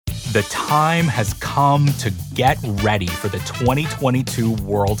The time has come to get ready for the 2022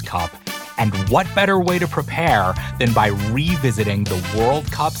 World Cup. And what better way to prepare than by revisiting the World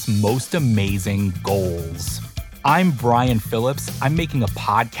Cup's most amazing goals? I'm Brian Phillips. I'm making a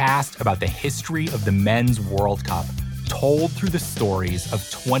podcast about the history of the Men's World Cup, told through the stories of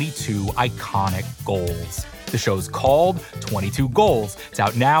 22 iconic goals. The show's called 22 Goals. It's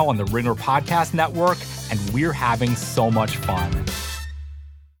out now on the Ringer Podcast Network, and we're having so much fun.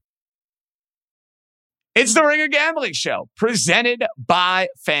 It's the Ringer Gambling Show, presented by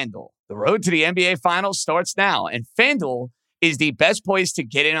FanDuel. The road to the NBA Finals starts now, and FanDuel is the best place to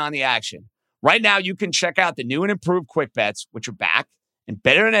get in on the action. Right now, you can check out the new and improved Quick Bets, which are back and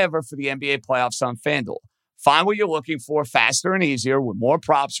better than ever for the NBA playoffs on FanDuel. Find what you're looking for faster and easier with more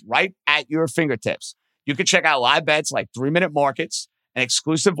props right at your fingertips. You can check out live bets like 3-minute markets and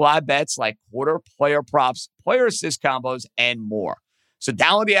exclusive live bets like quarter player props, player assist combos, and more. So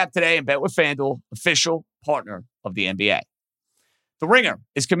download the app today and bet with FanDuel, official partner of the NBA. The Ringer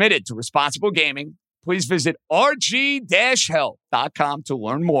is committed to responsible gaming. Please visit rg-help.com to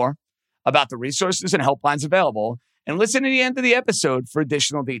learn more about the resources and helplines available, and listen to the end of the episode for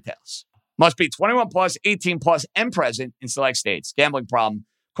additional details. Must be 21 plus, 18 plus, and present in select states. Gambling problem?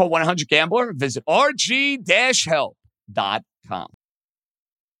 Call 1-800-GAMBLER. Visit rg-help.com.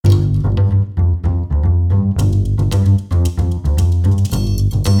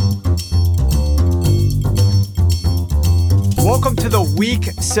 Welcome to the Week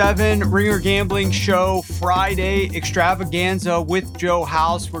 7 Ringer Gambling Show Friday extravaganza with Joe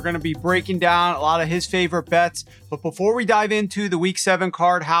House. We're going to be breaking down a lot of his favorite bets. But before we dive into the Week 7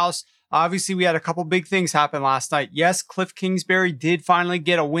 card, House, obviously we had a couple big things happen last night. Yes, Cliff Kingsbury did finally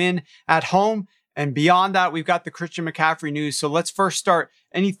get a win at home. And beyond that, we've got the Christian McCaffrey news. So let's first start.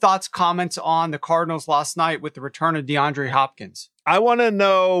 Any thoughts, comments on the Cardinals last night with the return of DeAndre Hopkins? I want to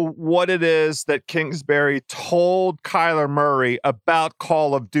know what it is that Kingsbury told Kyler Murray about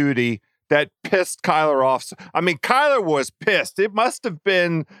Call of Duty that pissed Kyler off. I mean, Kyler was pissed. It must have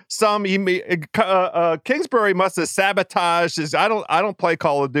been Kingsbury must have sabotaged his. I don't play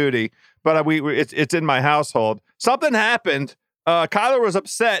Call of Duty, but it's in my household. Something happened. Kyler was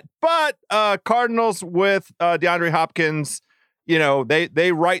upset, but Cardinals with DeAndre Hopkins, you know,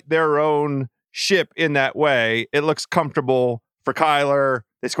 they write their own ship in that way. It looks comfortable for Kyler.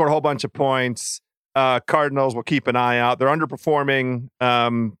 They scored a whole bunch of points. Cardinals will keep an eye out. They're underperforming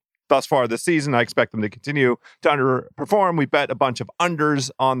thus far this season. I expect them to continue to underperform. We bet a bunch of unders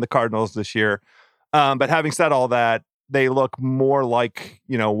on the Cardinals this year. But having said all that, they look more like,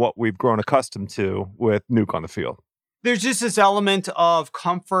 you know, what we've grown accustomed to with Nuke on the field. There's just this element of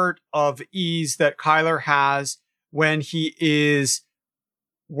comfort, of ease that Kyler has when he is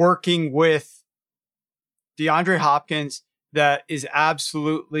working with DeAndre Hopkins that is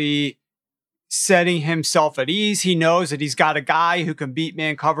absolutely setting himself at ease. He knows that he's got a guy who can beat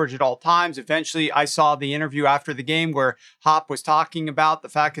man coverage at all times. Eventually, I saw the interview after the game where Hop was talking about the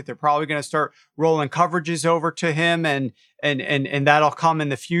fact that they're probably going to start rolling coverages over to him, and that'll come in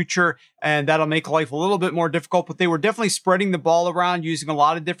the future, and that'll make life a little bit more difficult. But they were definitely spreading the ball around, using a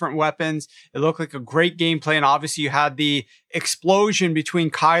lot of different weapons. It looked like a great game plan. Obviously, you had the explosion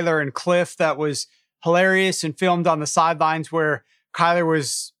between Kyler and Cliff that was hilarious and filmed on the sidelines, where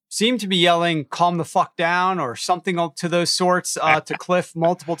Kyler seemed to be yelling, "Calm the fuck down," or something to those sorts to Cliff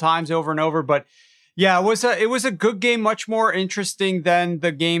multiple times over and over. But yeah, it was a good game, much more interesting than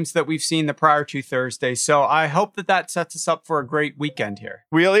the games that we've seen the prior two Thursdays. So I hope that sets us up for a great weekend here.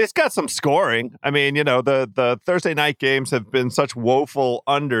 Really, it's got some scoring. I mean, you know, the Thursday night games have been such woeful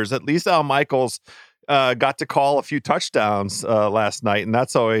unders. At least Al Michaels got to call a few touchdowns last night, and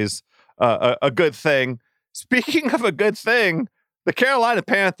that's always a good thing. Speaking of a good thing, the Carolina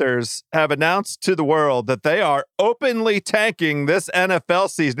Panthers have announced to the world that they are openly tanking this NFL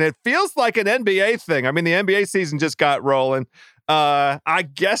season. It feels like an NBA thing. I mean, the NBA season just got rolling. I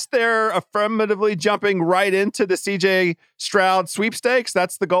guess they're affirmatively jumping right into the CJ Stroud sweepstakes.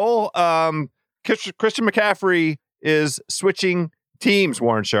 That's the goal. Christian McCaffrey is switching teams,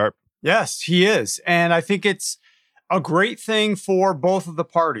 Warren Sharp. Yes, he is. And I think it's a great thing for both of the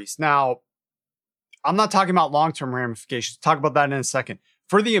parties. Now, I'm not talking about long-term ramifications. Talk about that in a second.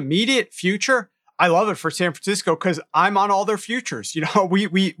 For the immediate future, I love it for San Francisco because I'm on all their futures. You know,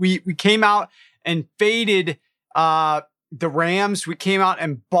 we came out and faded the Rams. We came out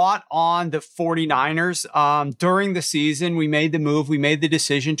and bought on the 49ers during the season. We made the move. We made the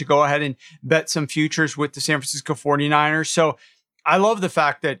decision to go ahead and bet some futures with the San Francisco 49ers. So I love the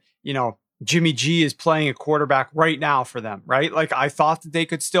fact that, you know, Jimmy G is playing a quarterback right now for them, right? Like I thought that they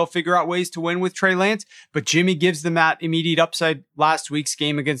could still figure out ways to win with Trey Lance, but Jimmy gives them that immediate upside. Last week's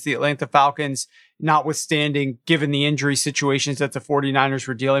game against the Atlanta Falcons, notwithstanding, given the injury situations that the 49ers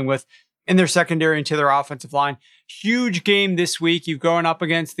were dealing with in their secondary and to their offensive line. Huge game this week. You've gone up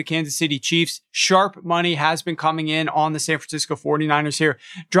against the Kansas City Chiefs. Sharp money has been coming in on the San Francisco 49ers here,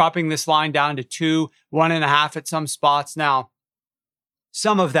 dropping this line down to 2, 1.5 at some spots now.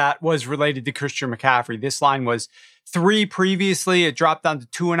 Some of that was related to Christian McCaffrey. This line was 3 previously. It dropped down to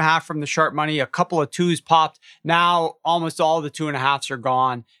 2.5 from the sharp money. A couple of 2s popped. Now almost all the 2.5s are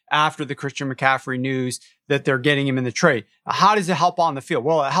gone after the Christian McCaffrey news that they're getting him in the trade. How does it help on the field?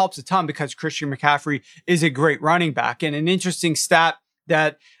 Well, it helps a ton because Christian McCaffrey is a great running back. And an interesting stat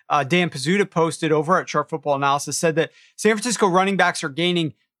that Dan Pizzuta posted over at Sharp Football Analysis said that San Francisco running backs are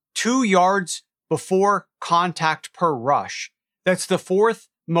gaining 2 yards before contact per rush. That's the 4th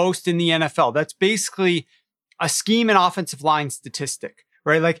most in the NFL. That's basically a scheme and offensive line statistic,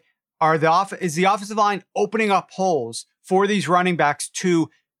 right? Like, is the offensive line opening up holes for these running backs to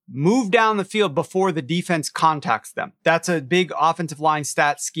move down the field before the defense contacts them? That's a big offensive line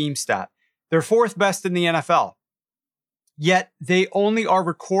scheme stat. They're 4th best in the NFL. Yet they only are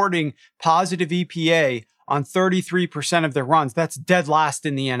recording positive EPA on 33% of their runs. That's dead last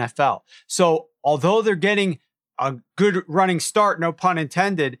in the NFL. So although they're getting a good running start, no pun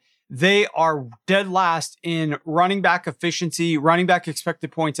intended, they are dead last in running back efficiency, running back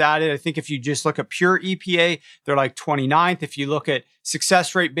expected points added. I think if you just look at pure EPA, they're like 29th. If you look at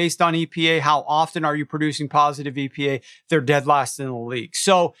success rate based on EPA, how often are you producing positive EPA? They're dead last in the league.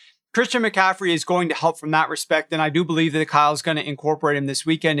 So Christian McCaffrey is going to help from that respect. And I do believe that Kyle's going to incorporate him this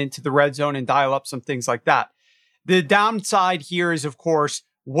weekend into the red zone and dial up some things like that. The downside here is, of course,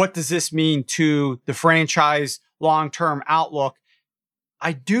 what does this mean to the franchise long-term outlook?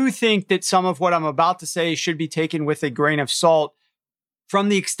 I do think that some of what I'm about to say should be taken with a grain of salt from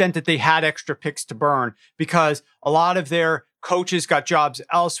the extent that they had extra picks to burn, because a lot of their coaches got jobs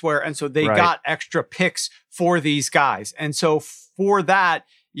elsewhere. And so they got extra picks for these guys. And so for that,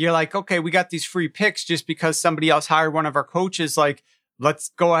 you're like, okay, we got these free picks just because somebody else hired one of our coaches. Like, let's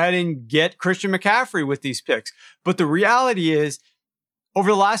go ahead and get Christian McCaffrey with these picks. But the reality is,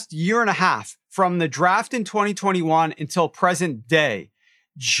 over the last year and a half, from the draft in 2021 until present day,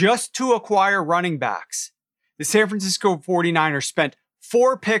 just to acquire running backs, the San Francisco 49ers spent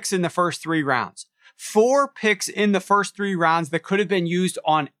 4 picks in the first 3 rounds. 4 picks in the first 3 rounds that could have been used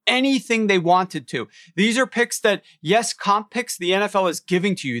on anything they wanted to. These are picks that, yes, comp picks the NFL is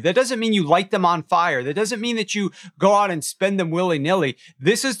giving to you. That doesn't mean you light them on fire. That doesn't mean that you go out and spend them willy-nilly.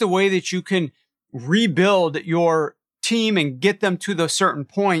 This is the way that you can rebuild your team and get them to the certain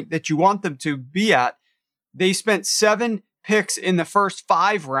point that you want them to be at. They spent 7 picks in the first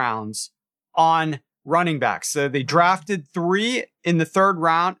 5 rounds on running backs. So they drafted 3 in the 3rd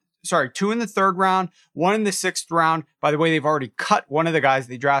round. 2 in the 3rd round, 1 in the 6th round. By the way, they've already cut one of the guys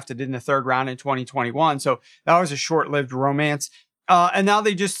they drafted in the 3rd round in 2021. So that was a short-lived romance. And now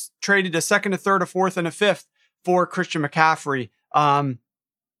they just traded a 2nd, a 3rd, a 4th, and a 5th for Christian McCaffrey. I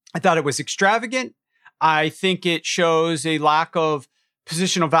thought it was extravagant. I think it shows a lack of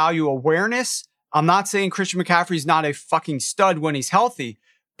positional value awareness. I'm not saying Christian McCaffrey is not a fucking stud when he's healthy,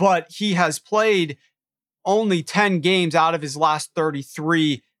 but he has played only 10 games out of his last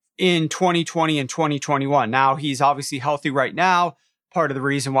 33 in 2020 and 2021. Now, he's obviously healthy right now, part of the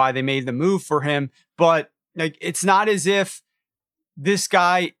reason why they made the move for him, but like, it's not as if this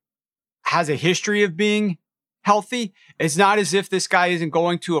guy has a history of being healthy. It's not as if this guy isn't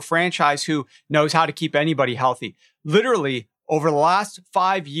going to a franchise who knows how to keep anybody healthy. Literally, over the last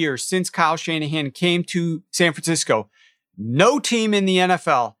 5 years since Kyle Shanahan came to San Francisco, no team in the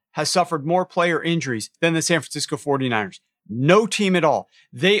NFL has suffered more player injuries than the San Francisco 49ers. No team at all.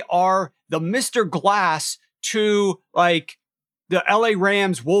 They are the Mr. Glass to like the LA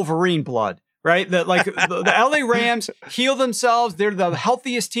Rams Wolverine blood, right? The LA Rams heal themselves. They're the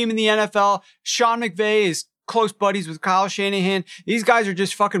healthiest team in the NFL. Sean McVay is close buddies with Kyle Shanahan. These guys are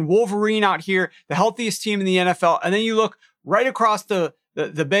just fucking Wolverine out here, the healthiest team in the NFL. And then you look right across the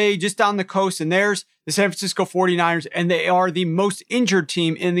bay, just down the coast, and there's the San Francisco 49ers, and they are the most injured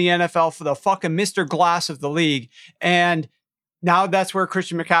team in the NFL for the fucking Mr. Glass of the league. And now that's where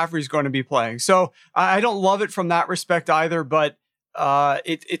Christian McCaffrey is going to be playing. So I don't love it from that respect either, but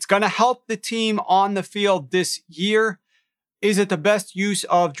it's going to help the team on the field this year. Is it the best use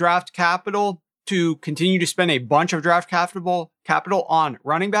of draft capital to continue to spend a bunch of draft capital on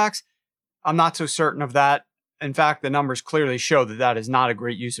running backs? I'm not so certain of that. In fact, the numbers clearly show that that is not a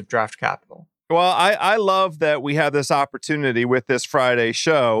great use of draft capital. Well, I love that we have this opportunity with this Friday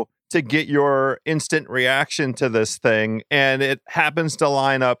show to get your instant reaction to this thing, and it happens to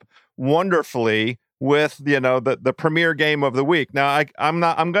line up wonderfully with the premier game of the week. Now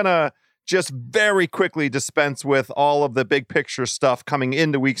I'm gonna just very quickly dispense with all of the big picture stuff coming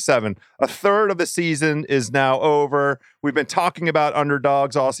into week 7. A third of the season is now over. We've been talking about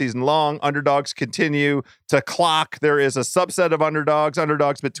underdogs all season long. Underdogs continue to clock. There is a subset of underdogs.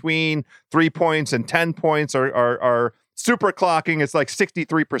 Underdogs between 3 points and 10 points are super clocking. It's like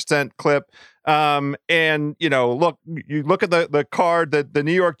 63% clip. And look, you look at the card that the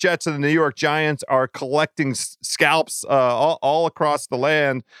New York Jets and the New York Giants are collecting scalps all across the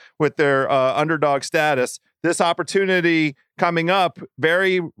land with their underdog status. This opportunity coming up,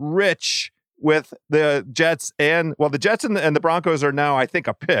 very rich with the Jets and the Broncos are now, I think,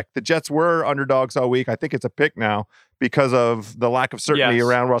 a pick. The Jets were underdogs all week. I think it's a pick now because of the lack of certainty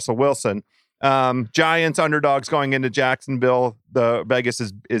around Russell Wilson. Giants underdogs going into Jacksonville. The Vegas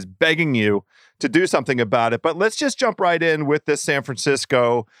is begging you to do something about it. But let's just jump right in with this San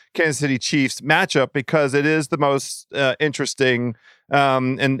Francisco Kansas City Chiefs matchup because it is the most interesting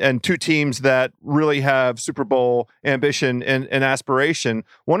and two teams that really have Super Bowl ambition and aspiration.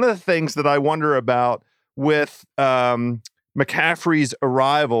 One of the things that I wonder about with McCaffrey's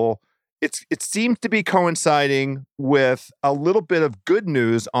arrival, it seems to be coinciding with a little bit of good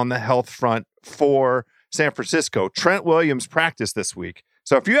news on the health front for San Francisco. Trent Williams practiced this week.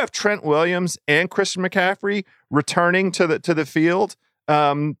 So if you have Trent Williams and Christian McCaffrey returning to the field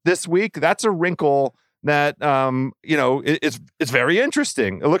this week, that's a wrinkle that it's very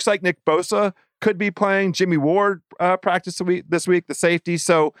interesting. It looks like Nick Bosa could be playing. Jimmy Ward practiced this week, the safety.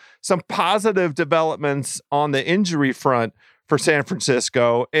 So some positive developments on the injury front for San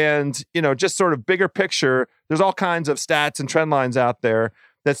Francisco. And, just sort of bigger picture, there's all kinds of stats and trend lines out there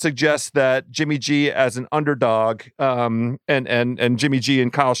that suggest that Jimmy G as an underdog and Jimmy G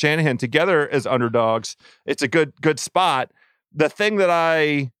and Kyle Shanahan together as underdogs, it's a good spot. The thing that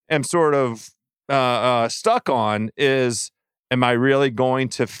I am sort of stuck on is, am I really going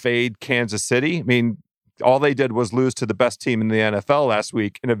to fade Kansas City? I mean, all they did was lose to the best team in the NFL last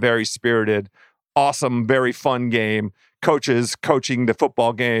week in a very spirited, awesome, very fun game. Coaches coaching the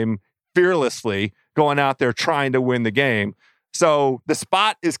football game fearlessly, going out there trying to win the game. So the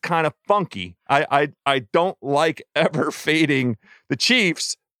spot is kind of funky. I don't like ever fading the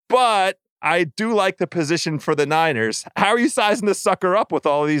Chiefs, but I do like the position for the Niners. How are you sizing this sucker up with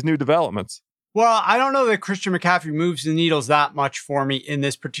all of these new developments? Well, I don't know that Christian McCaffrey moves the needles that much for me in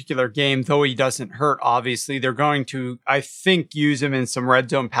this particular game, though he doesn't hurt, obviously. They're going to, I think, use him in some red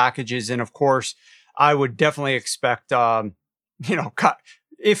zone packages. And of course, I would definitely expect,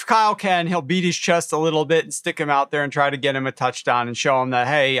 if Kyle can, he'll beat his chest a little bit and stick him out there and try to get him a touchdown and show him that,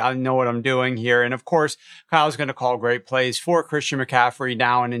 hey, I know what I'm doing here. And of course, Kyle's going to call great plays for Christian McCaffrey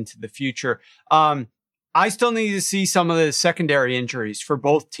now and into the future. I still need to see some of the secondary injuries for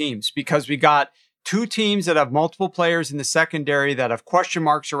both teams because we got two teams that have multiple players in the secondary that have question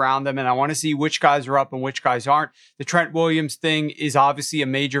marks around them. And I want to see which guys are up and which guys aren't. The Trent Williams thing is obviously a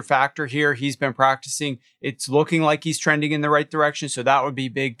major factor here. He's been practicing. It's looking like he's trending in the right direction. So that would be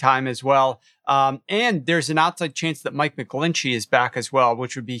big time as well. And there's an outside chance that Mike McGlinchey is back as well,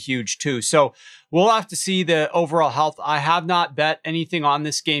 which would be huge too. So we'll have to see the overall health. I have not bet anything on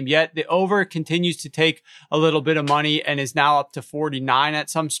this game yet. The over continues to take a little bit of money and is now up to 49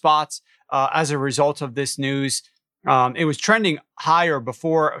 at some spots. As a result of this news. It was trending higher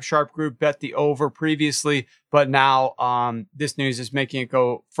before a Sharp Group bet the over previously, but now this news is making it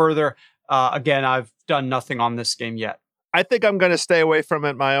go further. Again, I've done nothing on this game yet. I think I'm going to stay away from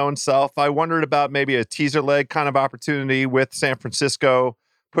it my own self. I wondered about maybe a teaser leg kind of opportunity with San Francisco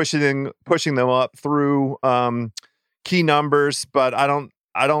pushing them up through key numbers, but I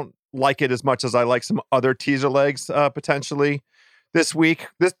don't like it as much as I like some other teaser legs potentially. This week,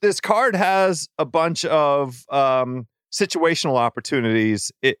 this card has a bunch of situational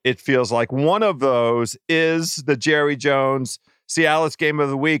opportunities. It feels like one of those is the Jerry Jones Cialis game of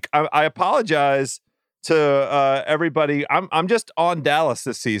the week. I apologize to everybody. I'm just on Dallas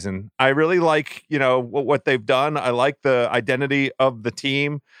this season. I really like what they've done. I like the identity of the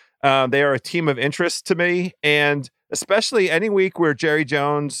team. They are a team of interest to me, and especially any week where Jerry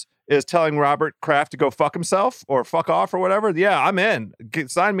Jones is telling Robert Kraft to go fuck himself or fuck off or whatever. Yeah, I'm in.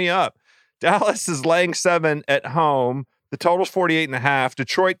 Sign me up. Dallas is laying 7 at home. The total's 48.5.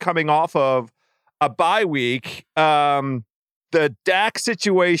 Detroit coming off of a bye week. The Dak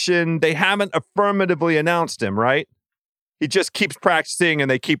situation, they haven't affirmatively announced him, right? he just keeps practicing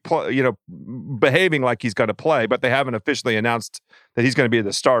and they keep, behaving like he's going to play, but they haven't officially announced that he's going to be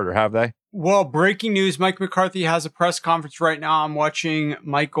the starter, have they? Well, breaking news, Mike McCarthy has a press conference right now. I'm watching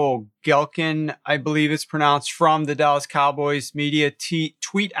Michael Gelkin, I believe it's pronounced, from the Dallas Cowboys media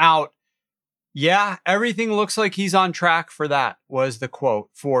tweet out, yeah, everything looks like he's on track for that, was the quote,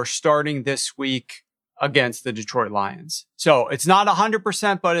 for starting this week against the Detroit Lions. So it's not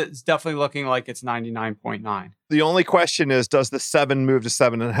 100%, but it's definitely looking like it's 99.9. The only question is, does the 7 move to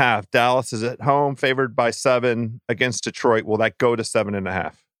 7.5? Dallas is at home, favored by 7 against Detroit. Will that go to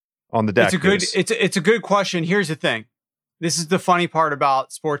 7.5 on the deck? It's a good question. Here's the thing. This is the funny part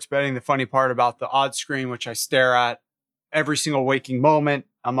about sports betting, the funny part about the odds screen, which I stare at every single waking moment.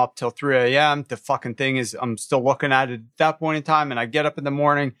 I'm up till 3 a.m. The fucking thing is, I'm still looking at it at that point in time. And I get up in the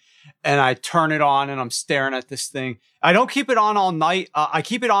morning and I turn it on and I'm staring at this thing. I don't keep it on all night. I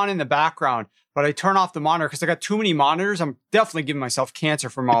keep it on in the background, but I turn off the monitor because I got too many monitors. I'm definitely giving myself cancer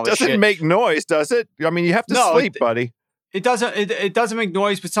from all this shit. It doesn't make noise, does it? I mean, you have to sleep, buddy. It doesn't make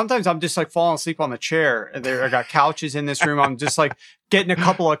noise, but sometimes I'm just like falling asleep on the chair. I got couches in this room. I'm just like getting a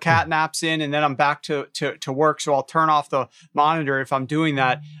couple of cat naps in, and then I'm back to work. So I'll turn off the monitor if I'm doing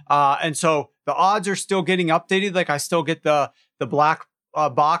that. And so the odds are still getting updated. Like I still get the black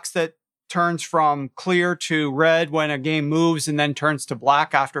box that turns from clear to red when a game moves and then turns to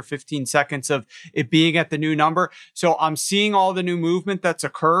black after 15 seconds of it being at the new number. So I'm seeing all the new movement that's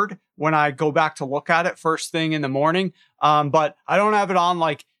occurred when I go back to look at it first thing in the morning. But I don't have it on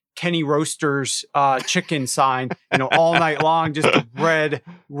like Kenny Roaster's chicken sign, all night long, just a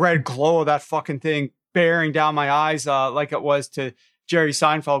red glow of that fucking thing bearing down my eyes like it was to Jerry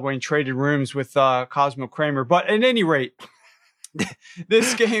Seinfeld when he traded rooms with Cosmo Kramer. But at any rate,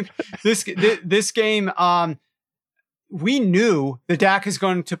 this game, we knew that Dak is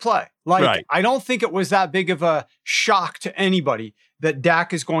going to play. Like, right. I don't think it was that big of a shock to anybody that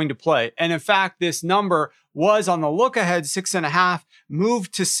Dak is going to play. And in fact, this number was on the look ahead 6.5,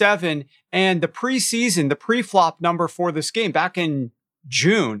 moved to 7. And the preseason, the pre-flop number for this game back in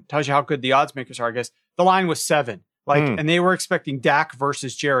June, tells you how good the odds makers are, I guess. The line was 7. And they were expecting Dak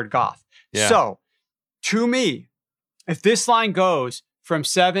versus Jared Goff. Yeah. So to me, if this line goes from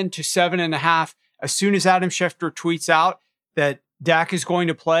 7 to 7.5, as soon as Adam Schefter tweets out that Dak is going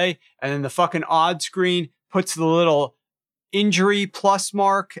to play, and then the fucking odd screen puts the little injury plus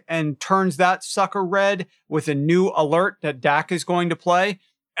mark and turns that sucker red with a new alert that Dak is going to play,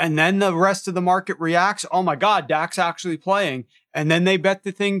 and then the rest of the market reacts, oh my God, Dak's actually playing, and then they bet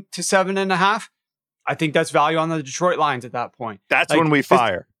the thing to 7.5, I think that's value on the Detroit Lions at that point. That's when we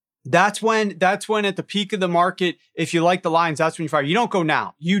fire. That's when at the peak of the market, if you like the Lions, that's when you fire. You don't go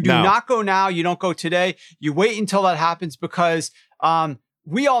now. You do not go now. You don't go today. You wait until that happens because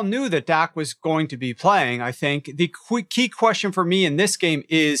we all knew that Dak was going to be playing. I think the key question for me in this game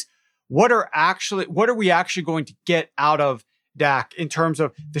is what are we actually going to get out of Dak in terms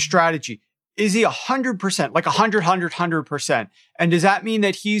of the strategy? Is he 100%, like 100%? And does that mean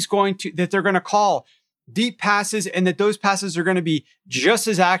that they're going to call deep passes and that those passes are going to be just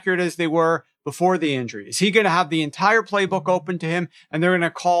as accurate as they were before the injury? Is he going to have the entire playbook open to him and they're going to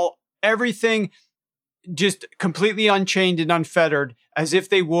call everything just completely unchained and unfettered as if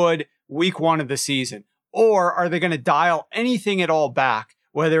they would week 1 of the season? Or are they going to dial anything at all back,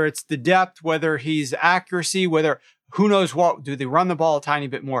 whether it's the depth, whether he's accuracy, who knows what? Do they run the ball a tiny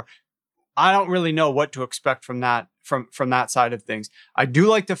bit more? I don't really know what to expect from that side of things. I do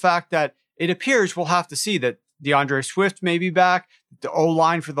like the fact that it appears, we'll have to see, that DeAndre Swift may be back. The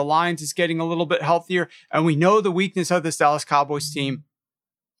O-line for the Lions is getting a little bit healthier. And we know the weakness of this Dallas Cowboys team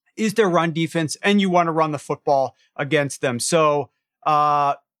is their run defense, and you want to run the football against them. So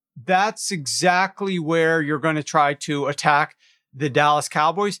that's exactly where you're going to try to attack the Dallas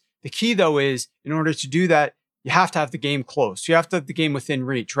Cowboys. The key, though, is in order to do that, you have to have the game close. You have to have the game within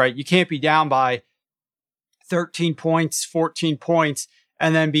reach, right? You can't be down by 13 points, 14 points,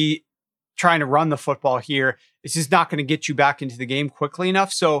 and then be trying to run the football here. It's just not going to get you back into the game quickly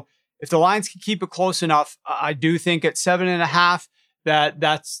enough. So if the Lions can keep it close enough, I do think at 7.5,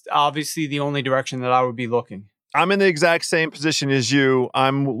 that's obviously the only direction that I would be looking. I'm in the exact same position as you.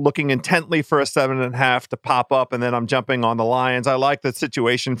 I'm looking intently for a 7.5 to pop up, and then I'm jumping on the Lions. I like the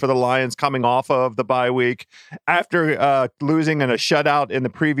situation for the Lions coming off of the bye week. After losing in a shutout in the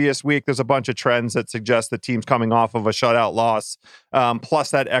previous week, there's a bunch of trends that suggest the team's coming off of a shutout loss,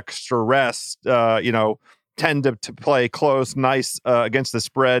 plus that extra rest, tend to play close, nice against the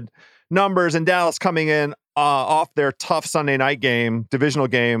spread numbers. And Dallas coming in off their tough Sunday night game, divisional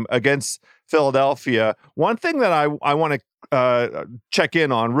game against Philadelphia. One thing that I want to check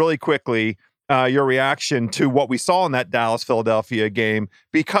in on really quickly, your reaction to what we saw in that Dallas-Philadelphia game,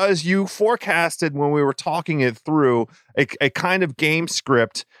 because you forecasted when we were talking it through a kind of game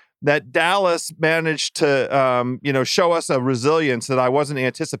script that Dallas managed to, show us a resilience that I wasn't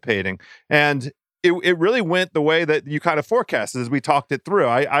anticipating. And it really went the way that you kind of forecasted as we talked it through.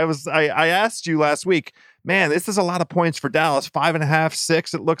 I asked you last week, man, this is a lot of points for Dallas, 5.5,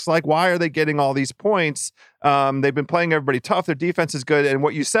 6. It looks like. Why are they getting all these points? They've been playing everybody tough. Their defense is good. And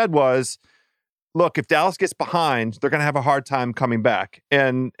what you said was, look, if Dallas gets behind, they're going to have a hard time coming back.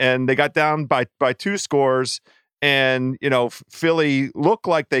 And they got down by 2 scores. And, Philly looked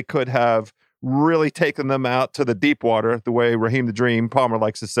like they could have really taken them out to the deep water, the way Raheem the Dream Palmer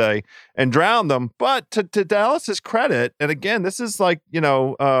likes to say, and drowned them. But to Dallas's credit, and again, this is like,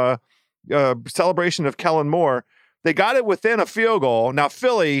 celebration of Kellen Moore, they got it within a field goal. Now,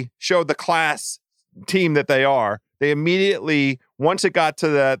 Philly showed the class team that they are. They immediately, once it got to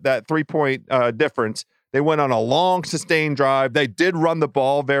that 3-point difference, they went on a long, sustained drive. They did run the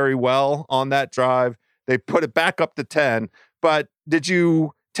ball very well on that drive. They put it back up to 10. But did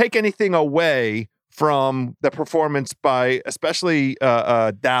you take anything away from the performance by especially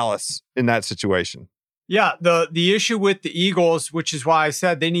Dallas in that situation? Yeah, the issue with the Eagles, which is why I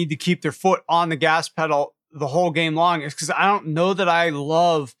said they need to keep their foot on the gas pedal the whole game long, is because I don't know that I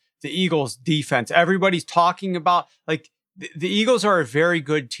love the Eagles defense. Everybody's talking about, like, the Eagles are a very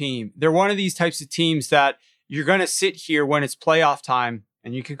good team. They're one of these types of teams that you're going to sit here when it's playoff time,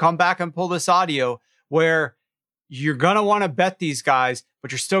 and you can come back and pull this audio, where you're going to want to bet these guys,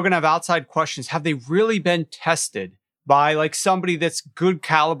 but you're still going to have outside questions. Have they really been tested by like somebody that's good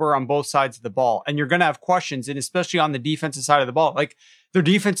caliber on both sides of the ball? And you're going to have questions, and especially on the defensive side of the ball. Like, their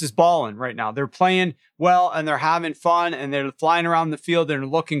defense is balling right now. They're playing well and they're having fun and they're flying around the field and they're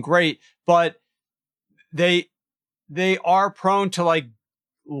looking great, but they are prone to like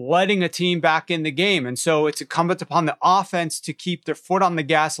letting a team back in the game. And so it's incumbent upon the offense to keep their foot on the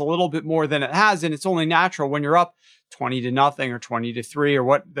gas a little bit more than it has. And it's only natural when you're up 20-0 or 20-3 or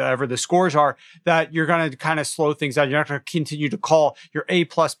whatever the scores are, that you're going to kind of slow things down. You're not going to continue to call your A+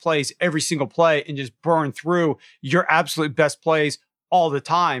 plays every single play and just burn through your absolute best plays all the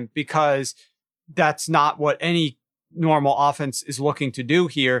time, because that's not what any normal offense is looking to do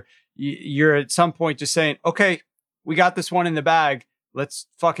here. You're at some point just saying, okay, we got this one in the bag. Let's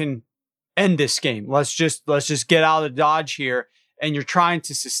fucking end this game. Let's just get out of Dodge here. And you're trying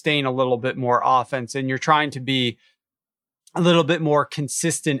to sustain a little bit more offense, and you're trying to be a little bit more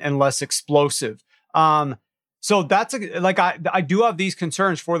consistent and less explosive. So that's I do have these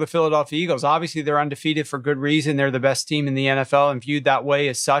concerns for the Philadelphia Eagles. Obviously, they're undefeated for good reason. They're the best team in the NFL and viewed that way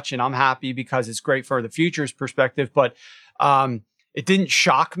as such. And I'm happy because it's great for the future's perspective. But it didn't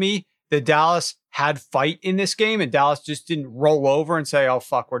shock me that Dallas had fight in this game, and Dallas just didn't roll over and say, oh,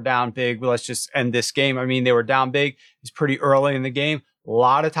 fuck, we're down big. Let's just end this game. I mean, they were down big. It's pretty early in the game. A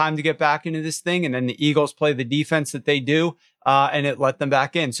lot of time to get back into this thing. And then the Eagles play the defense that they do, and it let them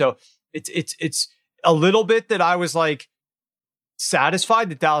back in. So it's a little bit that I was like satisfied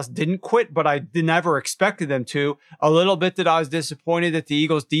that Dallas didn't quit, but I never expected them to. A little bit that I was disappointed that the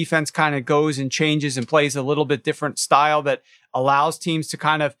Eagles defense kind of goes and changes and plays a little bit different style that allows teams to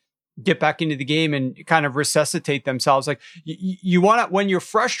kind of get back into the game and kind of resuscitate themselves. Like you want to, when you're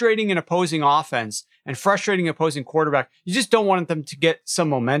frustrating an opposing offense and frustrating an opposing quarterback, you just don't want them to get some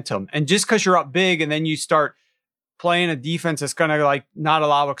momentum. And just because you're up big and then you start playing a defense that's going to like not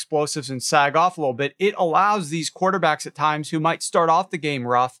allow explosives and sag off a little bit, it allows these quarterbacks at times who might start off the game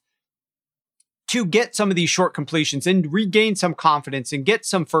rough to get some of these short completions and regain some confidence and get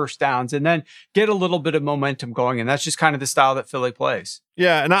some first downs and then get a little bit of momentum going. And that's just kind of the style that Philly plays.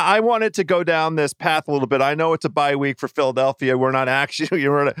 Yeah, and I wanted to go down this path a little bit. I know it's a bye week for Philadelphia. We're not actually,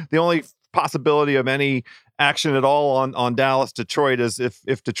 the only possibility of any action at all on Dallas Detroit is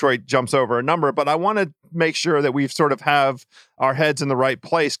if Detroit jumps over a number. But I want to make sure that we sort of have our heads in the right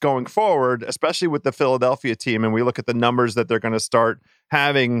place going forward, especially with the Philadelphia team. And we look at the numbers that they're going to start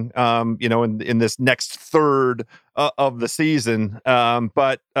having, in this next third of the season.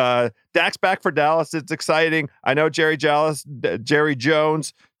 But Dak's back for Dallas. It's exciting. I know Jerry Jones, 2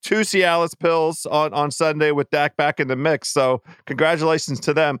 Cialis pills on Sunday with Dak back in the mix. So congratulations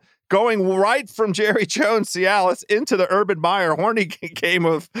to them. Going right from Jerry Jones, Cialis, into the Urban Meyer horny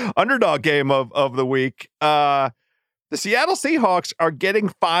underdog game of the week. The Seattle Seahawks are getting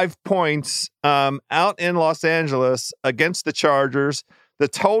 5 points out in Los Angeles against the Chargers. The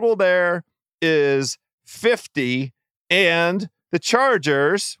total there is 50, and the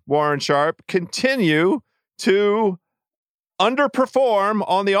Chargers, Warren Sharp, continue to underperform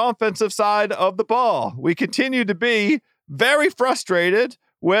on the offensive side of the ball. We continue to be very frustrated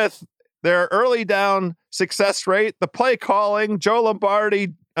with their early down success rate, the play calling, Joe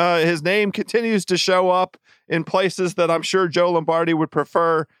Lombardi, his name continues to show up in places that I'm sure Joe Lombardi would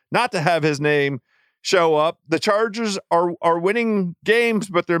prefer not to have his name show up. The Chargers are winning games,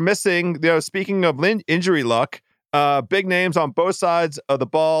 but they're missing, speaking of injury luck, big names on both sides of the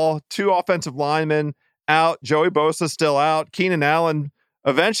ball, 2 offensive linemen out, Joey Bosa still out, Keenan Allen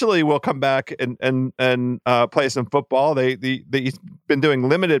eventually will come back and play some football. He's been doing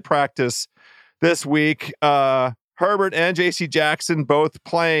limited practice this week. Herbert and J.C. Jackson both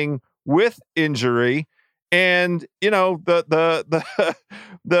playing with injury, and the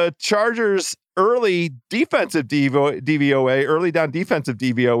Chargers early defensive DVOA, early down defensive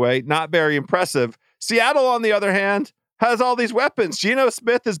DVOA, not very impressive. Seattle, on the other hand, has all these weapons. Geno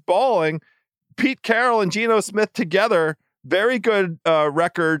Smith is balling. Pete Carroll and Geno Smith together, very good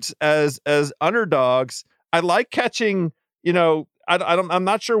records as underdogs. I like catching, I'm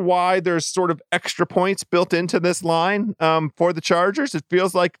not sure why there's sort of extra points built into this line for the Chargers. It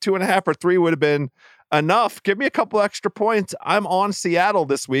feels like 2.5 or 3 would have been enough. Give me a couple extra points. I'm on Seattle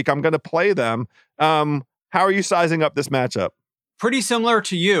this week. I'm going to play them. How are you sizing up this matchup? Pretty similar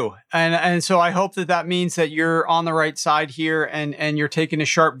to you. And so I hope that means that you're on the right side here and you're taking a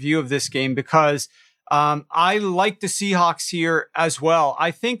sharp view of this game, because I like the Seahawks here as well.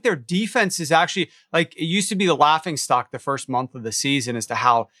 I think their defense is actually, like, it used to be the laughing stock the first month of the season as to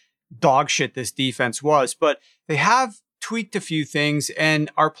how dog shit this defense was, but they have tweaked a few things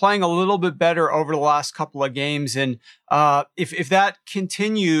and are playing a little bit better over the last couple of games. And if that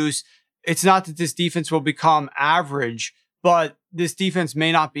continues, it's not that this defense will become average, but this defense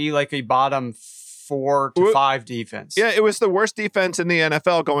may not be like a bottom 4 to 5 defense. Yeah, it was the worst defense in the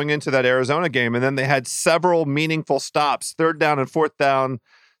NFL going into that Arizona game, and then they had several meaningful stops, 3rd down and 4th down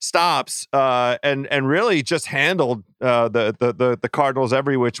stops, and really just handled the Cardinals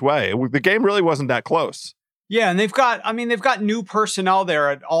every which way. The game really wasn't that close. Yeah, and they've got new personnel there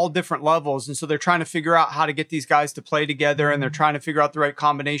at all different levels, and so they're trying to figure out how to get these guys to play together, and they're trying to figure out the right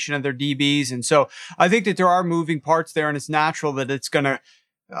combination of their DBs. And so I think that there are moving parts there, and it's natural that it's going to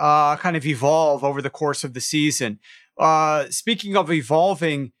kind of evolve over the course of the season. Speaking of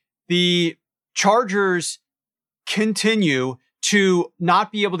evolving, the Chargers continue to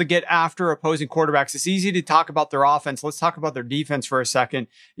not be able to get after opposing quarterbacks. It's easy to talk about their offense. Let's talk about their defense for a second.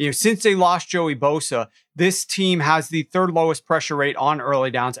 Since they lost Joey Bosa, this team has the 3rd lowest pressure rate on early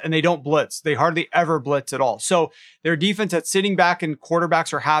downs, and they don't blitz. They hardly ever blitz at all. So their defense at sitting back and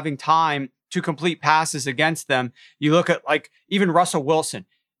quarterbacks are having time to complete passes against them. You look at even Russell Wilson.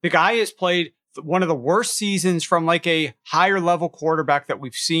 The guy has played one of the worst seasons from a higher level quarterback that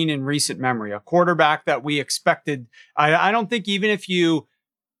we've seen in recent memory, a quarterback that we expected. I don't think even if you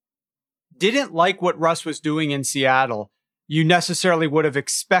didn't like what Russ was doing in Seattle, you necessarily would have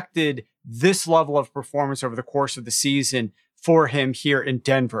expected this level of performance over the course of the season for him here in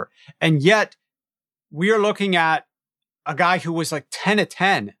Denver. And yet we are looking at a guy who was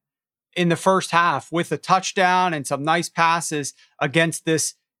 10-10 in the first half with a touchdown and some nice passes against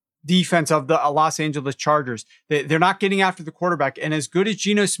this defense of the Los Angeles Chargers. They're not getting after the quarterback. And as good as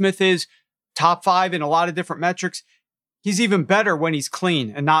Geno Smith is, top 5 in a lot of different metrics, he's even better when he's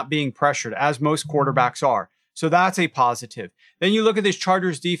clean and not being pressured, as most quarterbacks are. So that's a positive. Then you look at this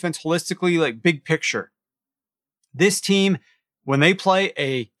Chargers defense holistically, big picture. This team, when they play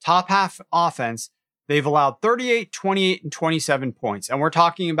a top half offense, they've allowed 38, 28, and 27 points. And we're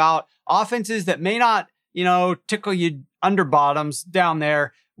talking about offenses that may not, tickle you under bottoms down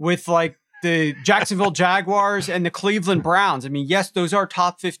there with the Jacksonville Jaguars and the Cleveland Browns. I mean, yes, those are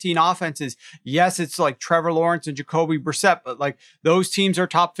top 15 offenses. Yes, it's Trevor Lawrence and Jacoby Brissett, but those teams are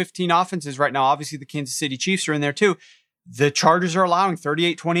top 15 offenses right now. Obviously, the Kansas City Chiefs are in there too. The Chargers are allowing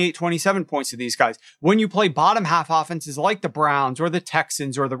 38, 28, 27 points to these guys. When you play bottom half offenses like the Browns or the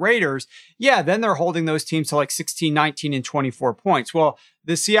Texans or the Raiders, yeah, then they're holding those teams to 16, 19, and 24 points. Well,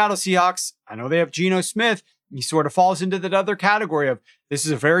 the Seattle Seahawks, I know they have Geno Smith. He sort of falls into that other category of this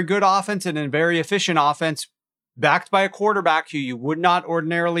is a very good offense and a very efficient offense backed by a quarterback who you would not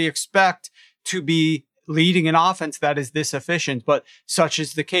ordinarily expect to be leading an offense that is this efficient, but such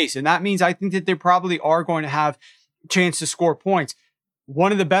is the case. And that means I think that they probably are going to have a chance to score points.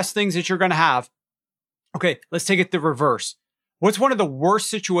 One of the best things that you're going to have, okay, let's take it the reverse. What's one of the worst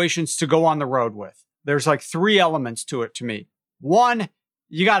situations to go on the road with? There's 3 elements to it to me. One,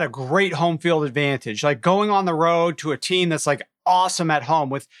 you got a great home field advantage, going on the road to a team that's awesome at home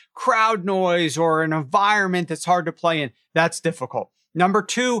with crowd noise or an environment that's hard to play in. That's difficult. Number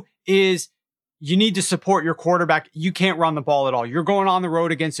 2 is you need to support your quarterback. You can't run the ball at all. You're going on the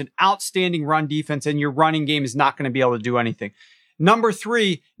road against an outstanding run defense and your running game is not going to be able to do anything. Number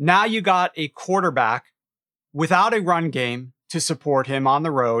 3, now you got a quarterback without a run game to support him on the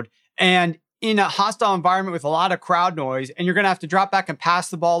road and in a hostile environment with a lot of crowd noise, and you're going to have to drop back and pass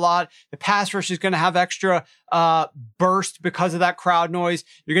the ball a lot. The pass rush is going to have extra burst because of that crowd noise.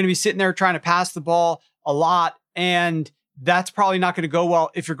 You're going to be sitting there trying to pass the ball a lot, and that's probably not going to go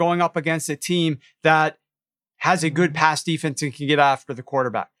well if you're going up against a team that has a good pass defense and can get after the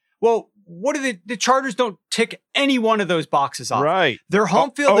quarterback. Well, what are the Chargers don't tick any one of those boxes off. Right. Their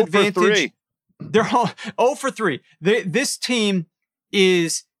home field advantage. 3. They're 0 for 3. This team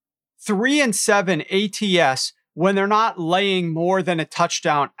is 3-7 ATS when they're not laying more than a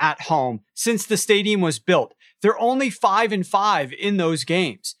touchdown at home since the stadium was built. They're only 5-5 in those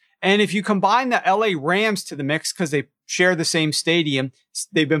games. And if you combine the LA Rams to the mix, because they share the same stadium,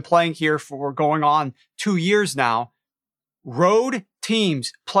 they've been playing here for going on 2 years now. Road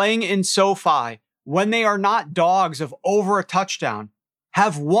teams playing in SoFi when they are not dogs of over a touchdown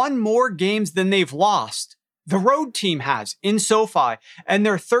have won more games than they've lost. The road team has in SoFi, and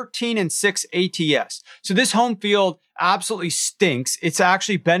they're 13-6 ATS. So this home field absolutely stinks. It's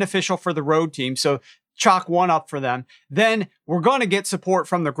actually beneficial for the road team. So chalk 1 up for them. Then we're going to get support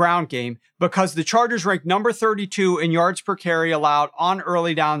from the ground game because the Chargers rank number 32 in yards per carry allowed on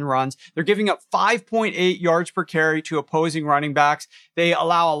early down runs. They're giving up 5.8 yards per carry to opposing running backs. They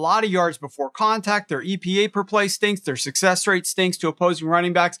allow a lot of yards before contact. Their EPA per play stinks. Their success rate stinks to opposing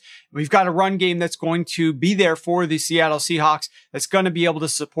running backs. We've got a run game that's going to be there for the Seattle Seahawks that's going to be able to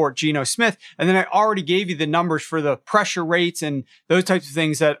support Geno Smith. And then I already gave you the numbers for the pressure rates and those types of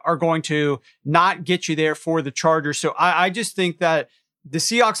things that are going to not get you there for the Chargers. So I just think that the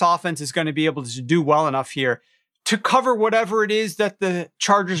Seahawks offense is going to be able to do well enough here to cover whatever it is that the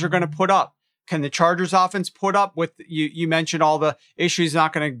Chargers are going to put up. Can the Chargers offense put up with, you mentioned all the issues,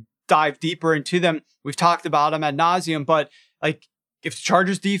 not going to dive deeper into them. We've talked about them ad nauseum, but like if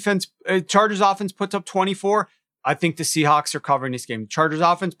the Chargers offense puts up 24, I think the Seahawks are covering this game. Chargers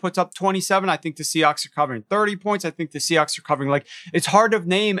offense puts up 27. I think the Seahawks are covering 30 points. I think the Seahawks are covering, like, it's hard to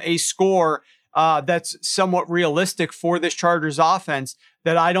name a score that's somewhat realistic for this Chargers offense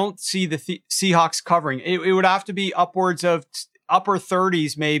that I don't see the Seahawks covering. It would have to be upwards of upper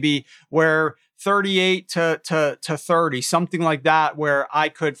 30s, maybe, where 38 to 30, something like that, where I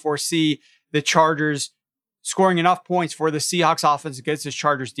could foresee the Chargers scoring enough points for the Seahawks offense against this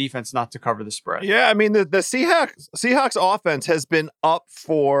Chargers defense not to cover the spread. Yeah, I mean, the Seahawks offense has been up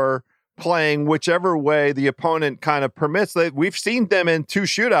for playing whichever way the opponent kind of permits. We've seen them in 2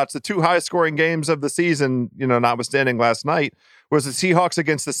 shootouts, the 2 highest scoring games of the season, notwithstanding last night, was the Seahawks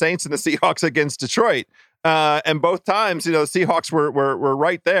against the Saints and the Seahawks against Detroit. And both times, the Seahawks were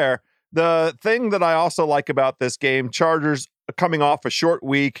right there. The thing that I also like about this game, Chargers coming off a short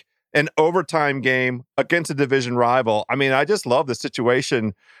week, an overtime game against a division rival. I mean, I just love the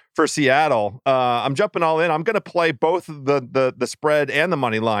situation for Seattle. I'm jumping all in. I'm going to play both the spread and the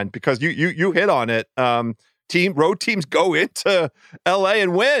money line because you hit on it. Road teams go into LA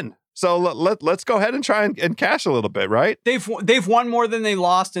and win. So let's go ahead and try and cash a little bit, right? They've won more than they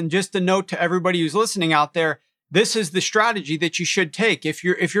lost. And just a note to everybody who's listening out there, this is the strategy that you should take. If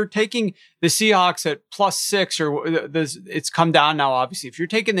you're taking the Seahawks at +6, or it's come down now, obviously. If you're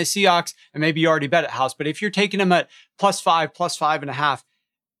taking the Seahawks, and maybe you already bet at house, but if you're taking them at +5, +5.5,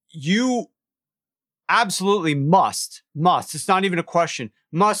 you absolutely must, it's not even a question,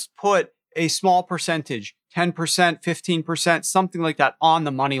 must put a small percentage, 10%, 15%, something like that on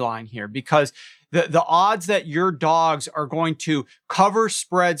the money line here, because the odds that your dogs are going to cover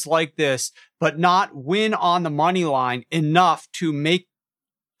spreads like this, but not win on the money line enough to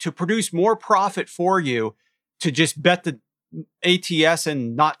produce more profit for you to just bet the ATS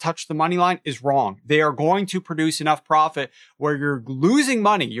and not touch the money line is wrong. They are going to produce enough profit where you're losing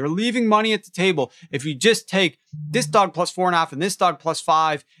money. You're leaving money at the table if you just take this dog +4.5 and this dog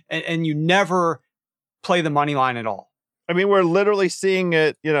 +5 and you never play the money line at all. I mean, we're literally seeing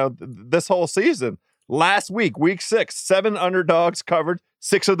it, this whole season. Last week, week 6, 7 underdogs covered,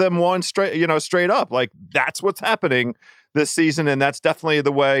 6 of them won straight up. Like, that's what's happening this season, and that's definitely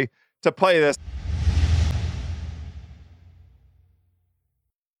the way to play this.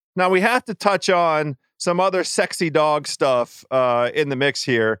 Now, we have to touch on some other sexy dog stuff in the mix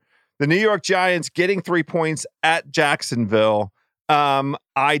here. The New York Giants getting 3 points at Jacksonville.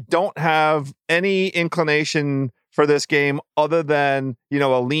 I don't have any inclination for this game other than,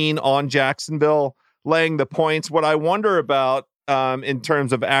 a lean on Jacksonville laying the points. What I wonder about in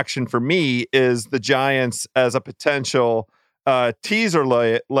terms of action for me is the Giants as a potential teaser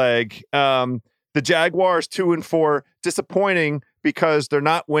leg. The Jaguars 2-4, disappointing because they're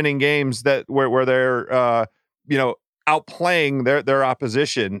not winning games where they're outplaying their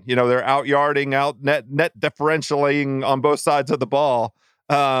opposition. They're out yarding, out net differentialing on both sides of the ball,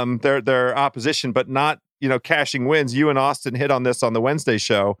 their opposition, but not, cashing wins. You and Austin hit on this on the Wednesday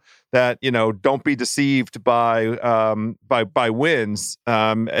show that, don't be deceived by wins,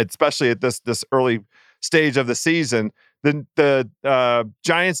 especially at this early stage of the season. The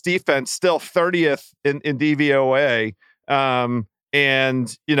Giants defense still 30th in DVOA.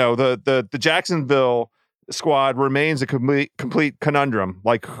 And the Jacksonville squad remains a complete conundrum.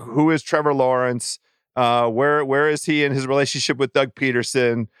 Like, who is Trevor Lawrence? Where is he in his relationship with Doug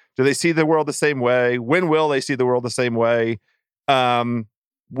Peterson? Do they see the world the same way? When will they see the world the same way?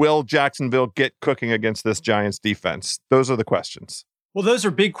 Will Jacksonville get cooking against this Giants defense? Those are the questions. Well, those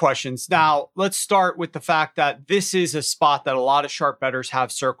are big questions. Now, let's start with the fact that this is a spot that a lot of sharp bettors have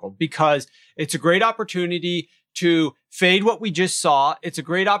circled because it's a great opportunity to fade what we just saw. It's a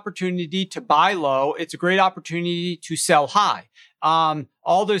great opportunity to buy low. It's a great opportunity to sell high.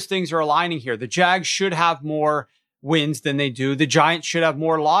 All those things are aligning here. The Jags should have more wins than they do. The Giants should have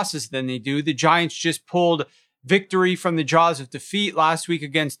more losses than they do. The Giants just pulled victory from the jaws of defeat last week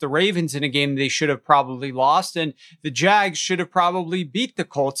against the Ravens in a game they should have probably lost. And the Jags should have probably beat the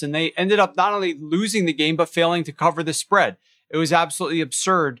Colts. And they ended up not only losing the game, but failing to cover the spread. It was absolutely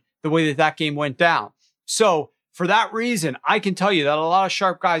absurd the way that game went down. So for that reason, I can tell you that a lot of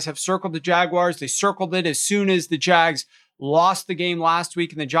sharp guys have circled the Jaguars. They circled it as soon as the Jags lost the game last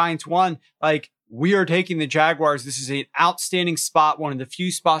week and the Giants won. We are taking the Jaguars. This is an outstanding spot, one of the few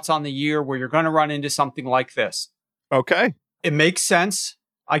spots on the year where you're going to run into something like this. Okay. It makes sense.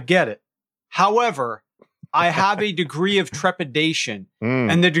 I get it. However, I have a degree of trepidation,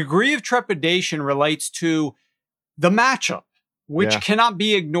 and the degree of trepidation relates to the matchup, which cannot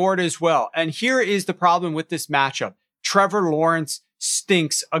be ignored as well. And here is the problem with this matchup. Trevor Lawrence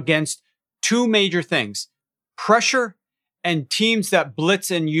stinks against two major things: pressure and teams that blitz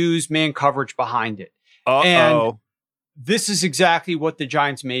and use man coverage behind it. And this is exactly what the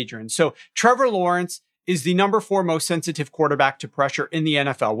Giants major in. So Trevor Lawrence is the number 4 most sensitive quarterback to pressure in the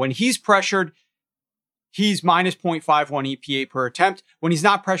NFL. When he's pressured, he's minus 0.51 EPA per attempt. When he's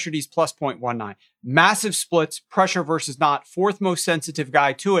not pressured, he's plus 0.19. Massive splits, pressure versus not, 4th most sensitive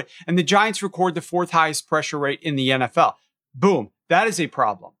guy to it. And the Giants record the 4th highest pressure rate in the NFL. Boom. That is a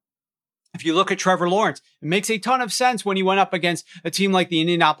problem. If you look at Trevor Lawrence, it makes a ton of sense when he went up against a team like the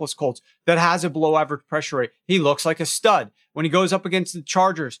Indianapolis Colts that has a below average pressure rate. He looks like a stud. When he goes up against the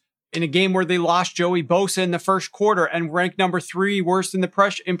Chargers in a game where they lost Joey Bosa in the first quarter and ranked number 3 worst in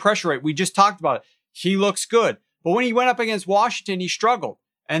pressure rate, we just talked about it. He looks good. But when he went up against Washington, he struggled.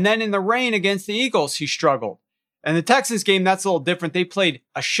 And then in the rain against the Eagles, he struggled. And the Texans game, that's a little different. They played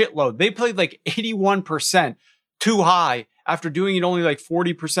a shitload. They played like 81% too high after doing it only like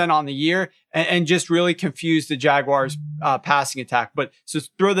 40% on the year, and just really confused the Jaguars passing attack. But so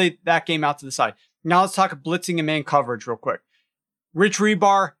throw that game out to the side. Now let's talk blitzing and man coverage real quick. Rich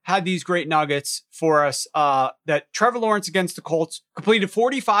Rebar had these great nuggets for us that Trevor Lawrence against the Colts completed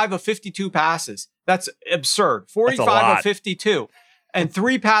 45 of 52 passes. That's absurd. 45 of 52 and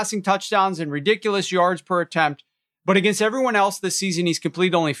 3 passing touchdowns and ridiculous yards per attempt. But against everyone else this season, he's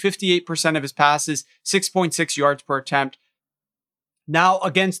completed only 58% of his passes, 6.6 yards per attempt. Now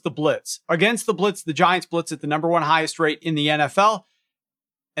against the blitz. Against the blitz, the Giants blitz at the number 1 highest rate in the NFL.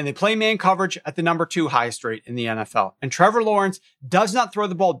 And they play man coverage at the number 2 highest rate in the NFL. And Trevor Lawrence does not throw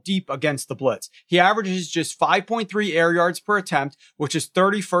the ball deep against the blitz. He averages just 5.3 air yards per attempt, which is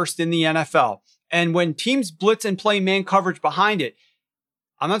 31st in the NFL. And when teams blitz and play man coverage behind it,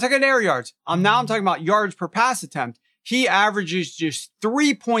 I'm not talking air yards. I'm talking about yards per pass attempt. He averages just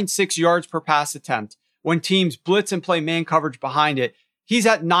 3.6 yards per pass attempt when teams blitz and play man coverage behind it. He's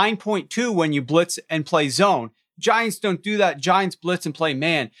at 9.2 when you blitz and play zone. Giants don't do that. Giants blitz and play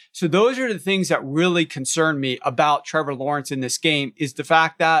man. So those are the things that really concern me about Trevor Lawrence in this game, is the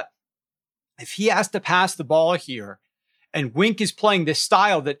fact that if he has to pass the ball here and Wink is playing this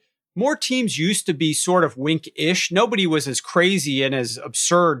style that more teams used to be sort of Wink-ish. Nobody was as crazy and as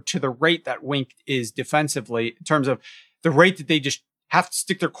absurd to the rate that Wink is defensively in terms of the rate that they just have to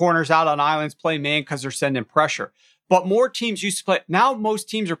stick their corners out on islands, play man because they're sending pressure. But more teams used to play. Now most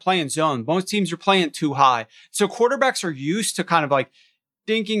teams are playing zone. Most teams are playing too high. So quarterbacks are used to kind of like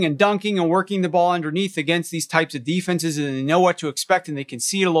dinking and dunking and working the ball underneath against these types of defenses, and they know what to expect and they can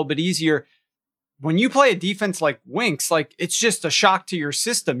see it a little bit easier. When you play a defense like Wink's, like it's just a shock to your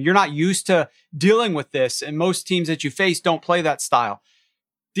system. You're not used to dealing with this, and most teams that you face don't play that style.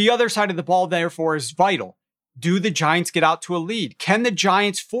 The other side of the ball, therefore, is vital. Do the Giants get out to a lead? Can the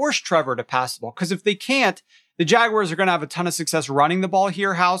Giants force Trevor to pass the ball? Because if they can't, the Jaguars are going to have a ton of success running the ball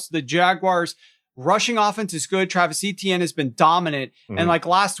here, House. The Jaguars rushing offense is good. Travis Etienne has been dominant. And like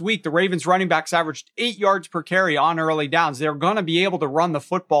last week, the Ravens running backs averaged 8 yards per carry on early downs. They're going to be able to run the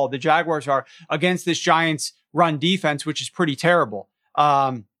football. The Jaguars are against this Giants run defense, which is pretty terrible.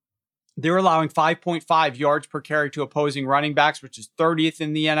 They're allowing 5.5 yards per carry to opposing running backs, which is 30th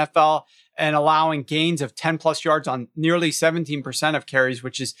in the NFL, and allowing gains of 10 plus yards on nearly 17% of carries,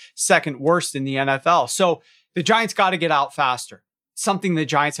 which is second worst in the NFL. So the Giants got to get out faster. Something the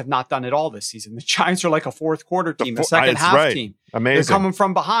Giants have not done at all this season. The Giants are like a fourth quarter team, a second half team. Amazing. They're coming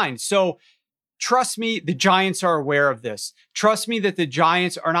from behind. So trust me, the Giants are aware of this. Trust me that the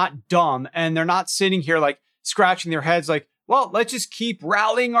Giants are not dumb and they're not sitting here like scratching their heads like, well, let's just keep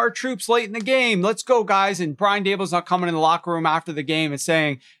rallying our troops late in the game. Let's go, guys. And Brian Daboll's not coming in the locker room after the game and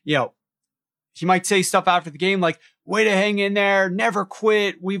saying, he might say stuff after the game like, way to hang in there, never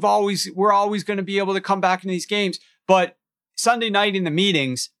quit. We're always going to be able to come back in these games. But Sunday night in the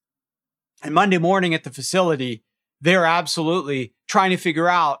meetings and Monday morning at the facility, they're absolutely trying to figure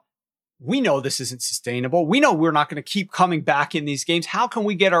out, we know this isn't sustainable. We know we're not going to keep coming back in these games. How can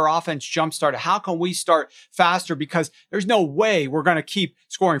we get our offense jump started? How can we start faster? Because there's no way we're going to keep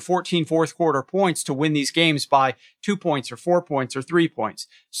scoring 14 fourth quarter points to win these games by 2 points or 4 points or 3 points.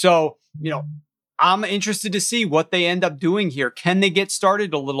 So, I'm interested to see what they end up doing here. Can they get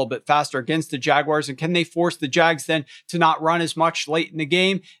started a little bit faster against the Jaguars? And can they force the Jags then to not run as much late in the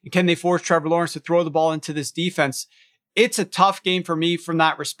game? And can they force Trevor Lawrence to throw the ball into this defense? It's a tough game for me from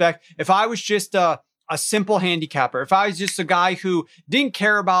that respect. If I was just a simple handicapper, if I was just a guy who didn't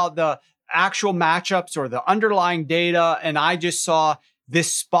care about the actual matchups or the underlying data, and I just saw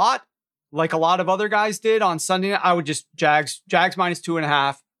this spot like a lot of other guys did on Sunday night, I would just Jags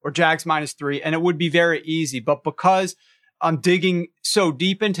 -2.5 or Jags -3, and it would be very easy. But because I'm digging so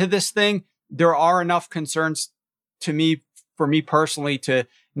deep into this thing, there are enough concerns for me personally to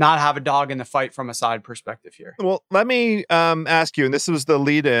not have a dog in the fight from a side perspective here. Well, let me ask you, and this was the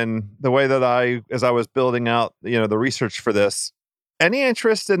lead in, the way that as I was building out, the research for this, any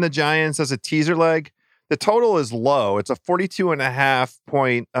interest in the Giants as a teaser leg? The total is low. It's a 42.5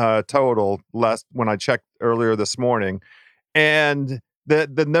 point total less when I checked earlier this morning. And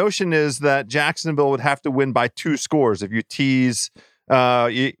the notion is that Jacksonville would have to win by 2 scores. If you tease,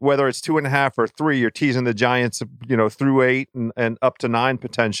 whether it's 2.5 or 3, you're teasing the Giants, through 8 and up to 9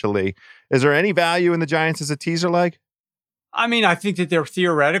 potentially. Is there any value in the Giants as a teaser leg? I mean, I think that there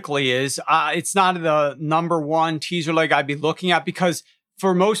theoretically is. It's not the number one teaser leg I'd be looking at because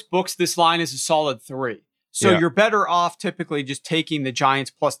for most books, this line is a solid 3. So you're better off typically just taking the Giants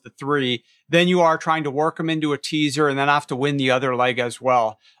plus the 3 than you are trying to work them into a teaser and then have to win the other leg as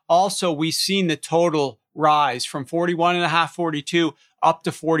well. Also, we've seen the total rise from 41.5, 42 up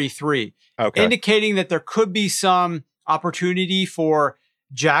to 43, indicating that there could be some opportunity for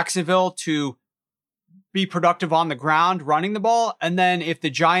Jacksonville to be productive on the ground, running the ball. And then if the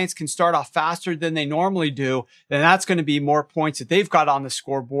Giants can start off faster than they normally do, then that's going to be more points that they've got on the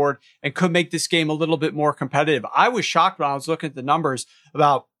scoreboard and could make this game a little bit more competitive. I was shocked when I was looking at the numbers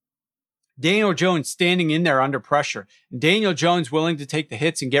about Daniel Jones standing in there under pressure. And Daniel Jones willing to take the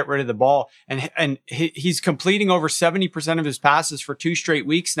hits and get rid of the ball. And he's completing over 70% of his passes for 2 straight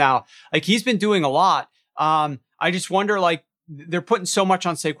weeks now. Like, he's been doing a lot. I just wonder, like, they're putting so much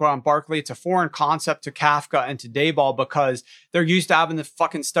on Saquon Barkley. It's a foreign concept to Kafka and to Dayball because they're used to having the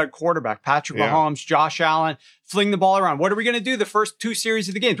fucking stud quarterback, Patrick Mahomes, Josh Allen, fling the ball around. What are we going to do the first 2 series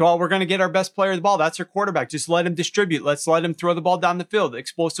of the game? Well, we're going to get our best player of the ball. That's our quarterback. Just let him distribute. Let's let him throw the ball down the field.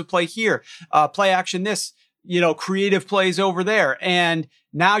 Explosive play here, play action this, creative plays over there. And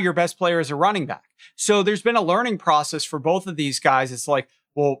now your best player is a running back. So there's been a learning process for both of these guys. It's like,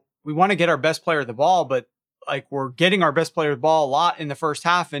 well, we want to get our best player of the ball, but like, we're getting our best player of the ball a lot in the first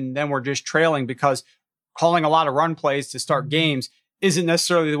half, and then we're just trailing because calling a lot of run plays to start games isn't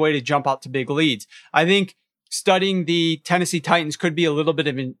necessarily the way to jump out to big leads. I think studying the Tennessee Titans could be a little bit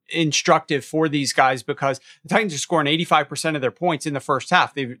of instructive for these guys because the Titans are scoring 85% of their points in the first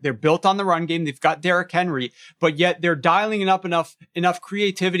half. They're built on the run game. They've got Derrick Henry, but yet they're dialing up enough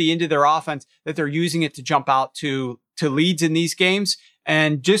creativity into their offense that they're using it to jump out to leads in these games.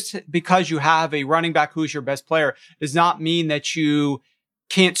 And just because you have a running back who's your best player does not mean that you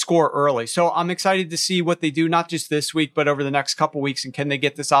can't score early. So I'm excited to see what they do, not just this week, but over the next couple weeks. And can they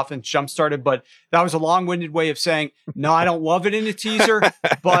get this offense jump started? But that was a long-winded way of saying, no, I don't love it in a teaser.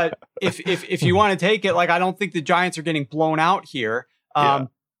 But if you want to take it, like, I don't think the Giants are getting blown out here.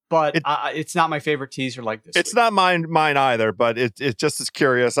 But it's not my favorite teaser like this. It's not mine either, but it's just as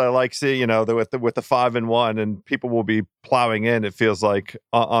curious. I like seeing, with the 5-1 and people will be plowing in. It feels like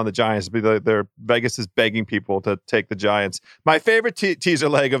on the Giants. Vegas is begging people to take the Giants. My favorite teaser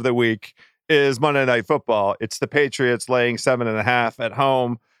leg of the week is Monday Night Football. It's the Patriots laying 7.5 at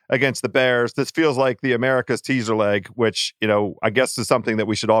home against the Bears. This feels like the America's teaser leg, which, I guess is something that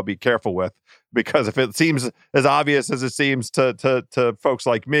we should all be careful with, because if it seems as obvious as it seems to folks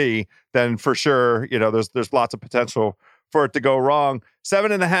like me, then for sure, there's lots of potential for it to go wrong.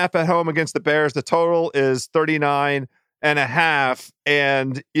 7.5 at home against the Bears. The total is 39.5.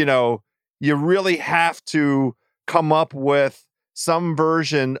 And, you really have to come up with some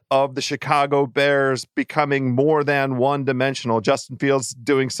version of the Chicago Bears becoming more than one-dimensional. Justin Fields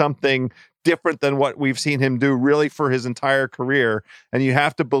doing something different than what we've seen him do really for his entire career. And you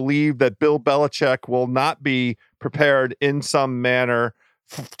have to believe that Bill Belichick will not be prepared in some manner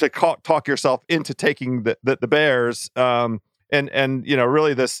to talk yourself into taking the Bears. And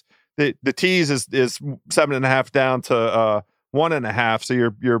really the tease is 7.5 down to 1.5. So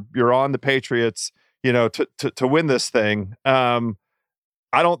you're on the Patriots, to win this thing. The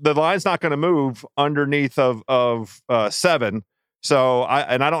line's not going to move underneath of 7. So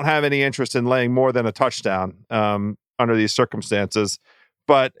I don't have any interest in laying more than a touchdown under these circumstances.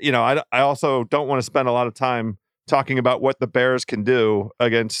 But, I also don't want to spend a lot of time talking about what the Bears can do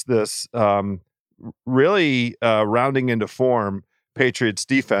against this really rounding into form Patriots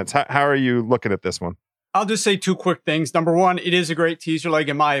defense. How are you looking at this one? I'll just say 2 quick things. Number one, it is a great teaser leg,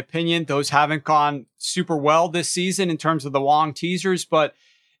 in my opinion. Those haven't gone super well this season in terms of the long teasers, but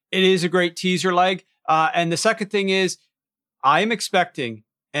it is a great teaser leg. And the second thing is, I am expecting,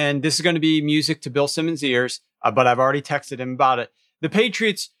 and this is going to be music to Bill Simmons' ears, but I've already texted him about it. The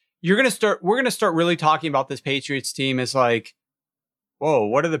Patriots, we're going to start really talking about this Patriots team as like, whoa,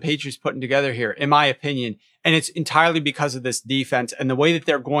 what are the Patriots putting together here, in my opinion? And it's entirely because of this defense and the way that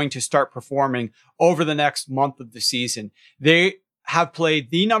they're going to start performing over the next month of the season. They have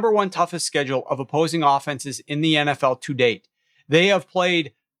played the number one toughest schedule of opposing offenses in the NFL to date. They have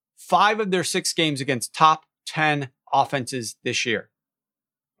played 5 of their 6 games against top 10 offenses this year.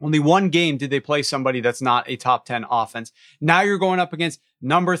 Only 1 game did they play somebody that's not a top 10 offense. Now you're going up against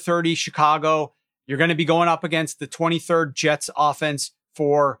number 30 Chicago. You're going to be going up against the 23rd Jets offense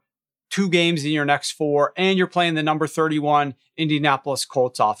for 2 games in your next 4, and you're playing the number 31 Indianapolis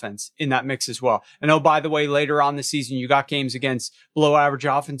Colts offense in that mix as well. And oh, by the way, later on the season, you got games against below average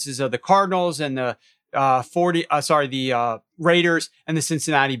offenses of the Cardinals and the Raiders and the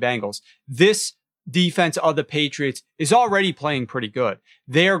Cincinnati Bengals. This defense of the Patriots is already playing pretty good.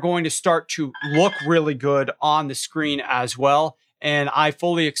 They are going to start to look really good on the screen as well. And I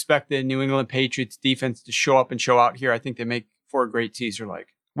fully expect the New England Patriots defense to show up and show out here. I think they make for a great teaser leg.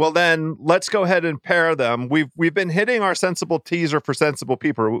 Well, then let's go ahead and pair them. We've been hitting our sensible teaser for sensible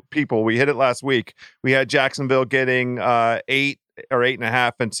people. We hit it last week. We had Jacksonville getting 8 or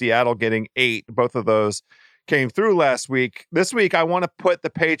 8.5 and Seattle getting 8. Both of those came through last week. This week, I want to put the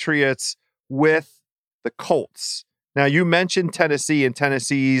Patriots with the Colts. Now, you mentioned Tennessee and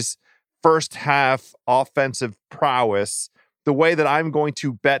Tennessee's first half offensive prowess. The way that I'm going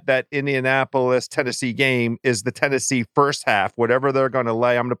to bet that Indianapolis-Tennessee game is the Tennessee first half. Whatever they're going to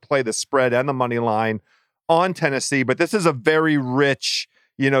lay, I'm going to play the spread and the money line on Tennessee. But this is a very rich,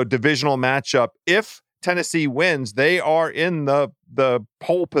 divisional matchup. If Tennessee wins, they are in the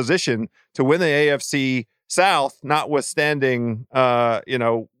pole position to win the AFC South, notwithstanding,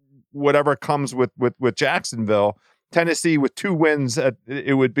 whatever comes with Jacksonville. Tennessee with 2 wins,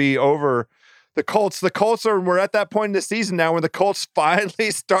 it would be over the Colts. We're at that point in the season now where the Colts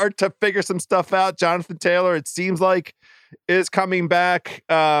finally start to figure some stuff out. Jonathan Taylor, it seems like, is coming back.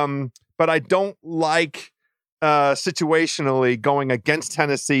 But I don't like situationally going against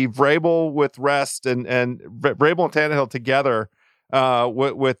Tennessee. Vrabel with rest and Vrabel and Tannehill together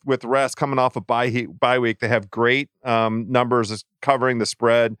with rest coming off a bye week. They have great numbers covering the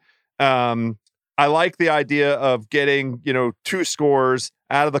spread. I like the idea of getting, 2 scores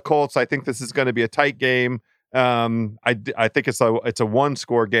out of the Colts. I think this is going to be a tight game. I think it's a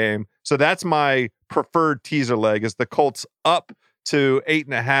 1-score game. So that's my preferred teaser leg, is the Colts up to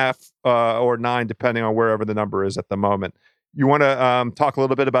 8.5 or 9, depending on wherever the number is at the moment. You want to talk a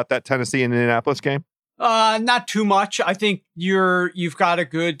little bit about that Tennessee and Indianapolis game? Not too much. I think you've got a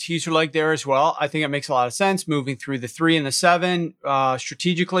good teaser leg there as well. I think it makes a lot of sense moving through the 3 and the 7.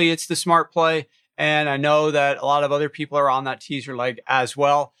 Strategically, it's the smart play. And I know that a lot of other people are on that teaser leg as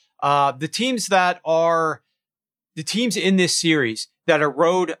well. The teams in this series that are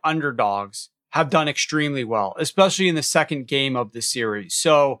road underdogs have done extremely well, especially in the second game of the series.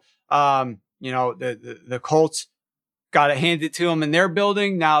 So, the Colts got it handed to them in their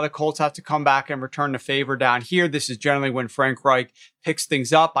building. Now the Colts have to come back and return the favor down here. This is generally when Frank Reich picks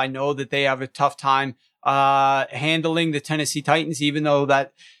things up. I know that they have a tough time handling the Tennessee Titans, even though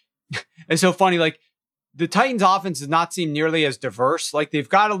that it's so funny. Like the Titans offense does not seem nearly as diverse. Like they've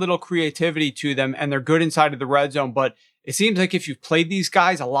got a little creativity to them and they're good inside of the red zone. But it seems like if you've played these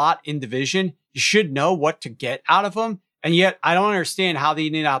guys a lot in division, you should know what to get out of them. And yet I don't understand how the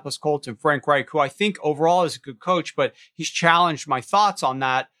Indianapolis Colts and Frank Reich, who I think overall is a good coach, but he's challenged my thoughts on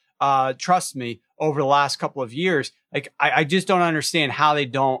that. Trust me, over the last couple of years, like I just don't understand how they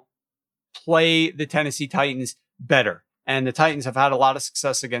don't play the Tennessee Titans better. And the Titans have had a lot of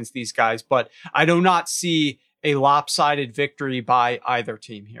success against these guys, but I do not see a lopsided victory by either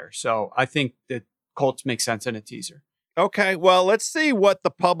team here. So I think the Colts make sense in a teaser. Okay, well, let's see what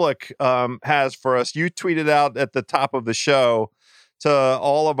the public has for us. You tweeted out at the top of the show to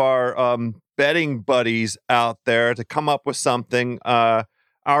all of our betting buddies out there to come up with something.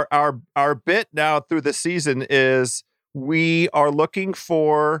 Our bit now through the season is we are looking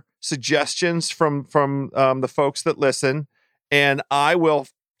for suggestions from the folks that listen, and I will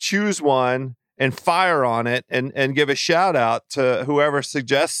choose one and fire on it and give a shout out to whoever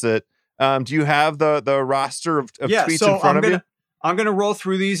suggests it. Do you have the roster of tweets in front of you? I'm going to roll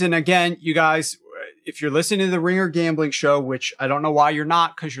through these. And again, you guys, if you're listening to the Ringer Gambling Show, which I don't know why you're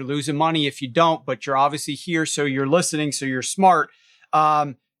not, because you're losing money if you don't, but you're obviously here, so you're listening, so you're smart.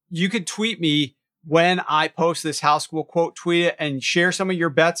 You could tweet me when I post this, House. We'll quote tweet it and share some of your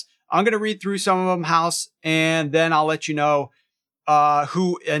bets. I'm going to read through some of them, House, and then I'll let you know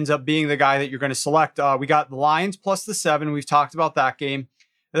who ends up being the guy that you're going to select. We got the Lions plus the 7. We've talked about that game.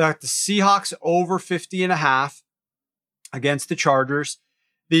 We got the Seahawks over 50.5 against the Chargers.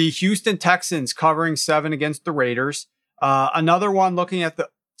 The Houston Texans covering 7 against the Raiders. Another one looking at the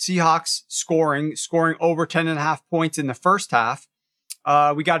Seahawks scoring over 10.5 points in the first half.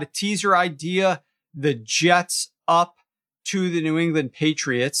 We got a teaser idea. The Jets up to the New England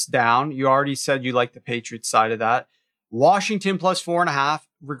Patriots down. You already said you like the Patriots side of that. Washington plus 4.5.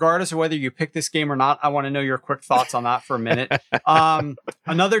 Regardless of whether you pick this game or not, I want to know your quick thoughts on that for a minute.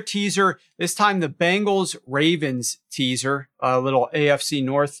 Another teaser, this time the Bengals Ravens teaser, a little AFC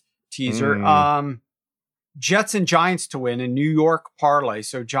North teaser. Jets and Giants to win in New York parlay.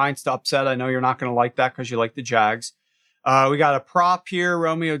 So Giants to upset. I know you're not going to like that because you like the Jags. We got a prop here.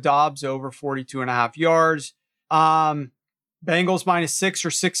 Romeo Dobbs over 42.5 yards. Bengals minus 6 or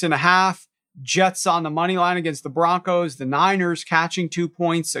 6.5. Jets on the money line against the Broncos. The Niners catching 2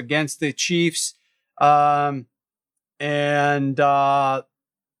 points against the Chiefs. And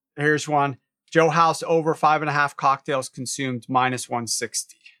here's one. Joe House over 5.5 cocktails consumed minus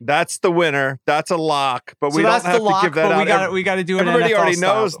 160. That's the winner. That's a lock, but we don't have to give that out. We got to do it. Everybody already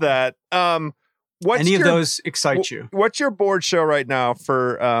knows that. Any of those excite you? What's your board show right now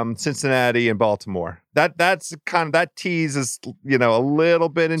for Cincinnati and Baltimore? That's kind of, that tease is, a little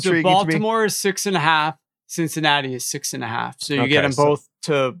bit intriguing. So Baltimore is 6.5. Cincinnati is 6.5. So you get them both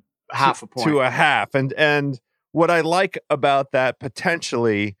to half a point. To a half. And what I like about that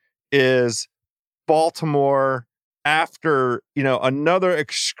potentially is Baltimore after, another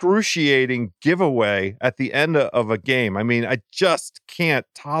excruciating giveaway at the end of a game. I mean, I just can't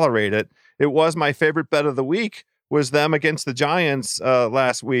tolerate it. It was my favorite bet of the week, was them against the Giants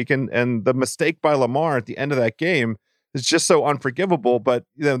last week. And the mistake by Lamar at the end of that game is just so unforgivable. But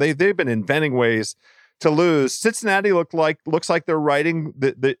they've been inventing ways to lose. Cincinnati looks like they're riding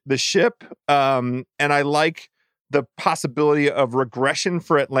the ship. And I like the possibility of regression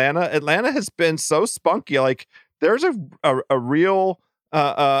for Atlanta. Atlanta has been so spunky. Like there's a real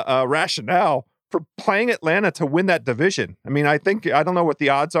rationale for playing Atlanta to win that division. I mean, I don't know what the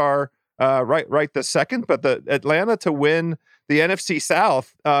odds are right this second, but the Atlanta to win the NFC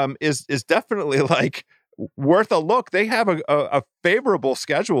South is definitely like worth a look. They have a favorable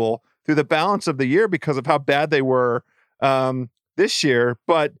schedule through the balance of the year because of how bad they were this year.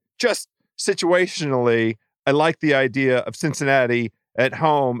 But just situationally, I like the idea of Cincinnati at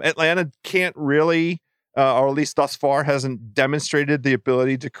home. Atlanta can't really, or at least thus far, hasn't demonstrated the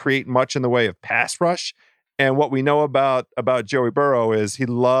ability to create much in the way of pass rush. And what we know about Joey Burrow is he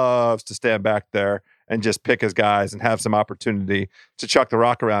loves to stand back there and just pick his guys and have some opportunity to chuck the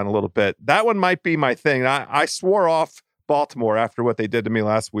rock around a little bit. That one might be my thing. I swore off Baltimore after what they did to me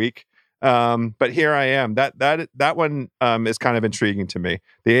last week. But here I am. That one is kind of intriguing to me.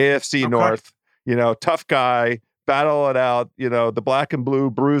 The AFC North, tough guy, battle it out, the black and blue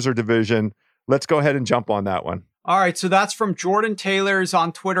bruiser division. Let's go ahead and jump on that one. All right, so that's from Jordan Taylor, is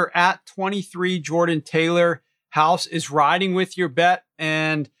on Twitter at 23 Jordan Taylor. House is riding with your bet,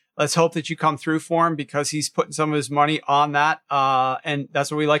 and let's hope that you come through for him because he's putting some of his money on that. And that's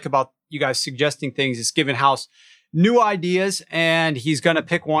what we like about you guys suggesting things, is giving House new ideas, and he's going to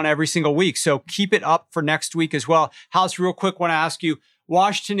pick one every single week. So keep it up for next week as well. House, real quick, want to ask you,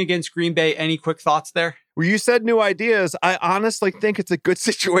 Washington against Green Bay. Any quick thoughts there? Well, you said new ideas. I honestly think it's a good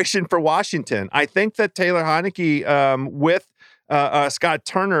situation for Washington. I think that Taylor Heineke with Scott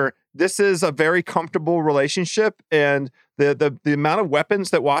Turner, this is a very comfortable relationship, and the amount of weapons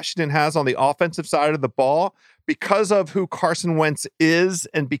that Washington has on the offensive side of the ball, because of who Carson Wentz is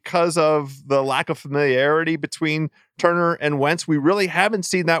and because of the lack of familiarity between Turner and Wentz, we really haven't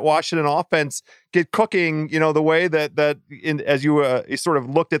seen that Washington offense get cooking, the way that as you sort of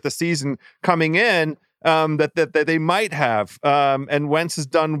looked at the season coming in, that they might have. And Wentz has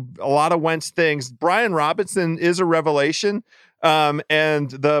done a lot of Wentz things. Brian Robinson is a revelation. And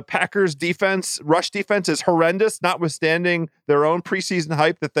the Packers rush defense is horrendous, notwithstanding their own preseason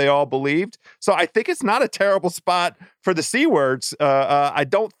hype that they all believed. So I think it's not a terrible spot for the C words. I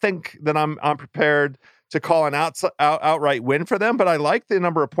don't think that I'm prepared to call an outright win for them, but I like the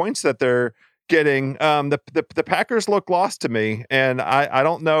number of points that they're getting. The Packers look lost to me, and I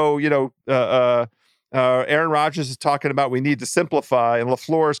don't know, Aaron Rodgers is talking about we need to simplify, and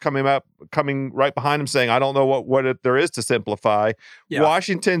LaFleur is coming right behind him saying, I don't know what there is to simplify. Yeah.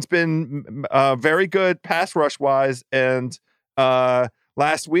 Washington's been very good pass rush wise. And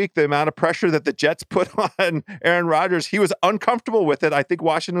last week, the amount of pressure that the Jets put on Aaron Rodgers, he was uncomfortable with it. I think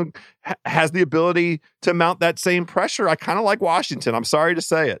Washington has the ability to mount that same pressure. I kind of like Washington. I'm sorry to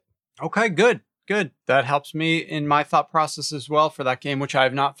say it. Okay, good. That helps me in my thought process as well for that game, which I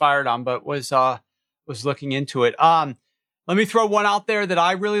have not fired on, but was looking into it. Let me throw one out there that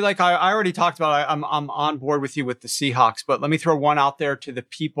I really like. I already talked about. I'm on board with you with the Seahawks, but let me throw one out there to the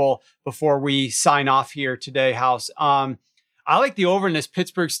people before we sign off here today, House. I like the over in this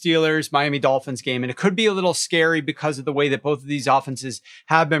Pittsburgh Steelers Miami Dolphins game, and it could be a little scary because of the way that both of these offenses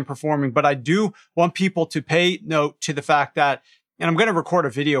have been performing. But I do want people to pay note to the fact that, and I'm going to record a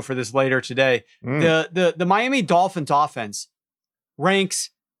video for this later today. The Miami Dolphins offense ranks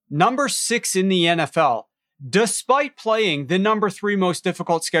number 6 in the NFL, despite playing the number 3 most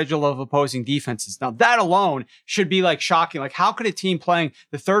difficult schedule of opposing defenses. Now, that alone should be shocking. How could a team playing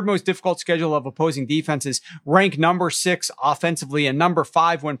the 3rd most difficult schedule of opposing defenses rank number 6 offensively and number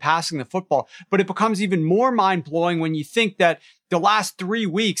 5 when passing the football? But it becomes even more mind-blowing when you think that the last 3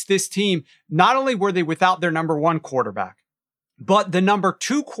 weeks, this team, not only were they without their number 1 quarterback, but the number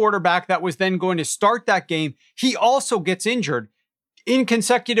 2 quarterback that was then going to start that game, he also gets injured in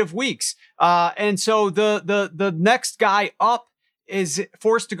consecutive weeks. And so the next guy up is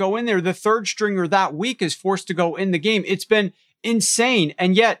forced to go in there. The 3rd stringer that week is forced to go in the game. It's been insane.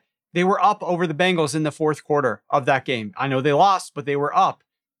 And yet they were up over the Bengals in the 4th quarter of that game. I know they lost, but they were up.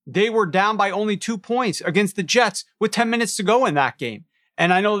 They were down by only 2 points against the Jets with 10 minutes to go in that game.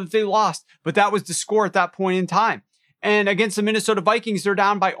 And I know that they lost, but that was the score at that point in time. And against the Minnesota Vikings, they're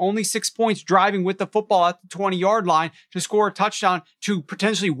down by only 6 points, driving with the football at the 20-yard line to score a touchdown to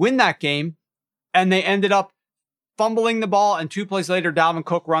potentially win that game. And they ended up fumbling the ball. And 2 plays later, Dalvin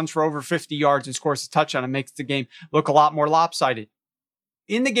Cook runs for over 50 yards and scores a touchdown and makes the game look a lot more lopsided.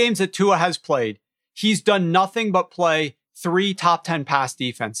 In the games that Tua has played, he's done nothing but play 3 top 10 pass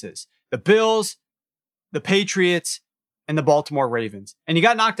defenses: the Bills, the Patriots, and the Baltimore Ravens. And he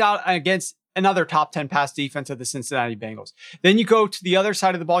got knocked out against another top 10 pass defense of the Cincinnati Bengals. Then you go to the other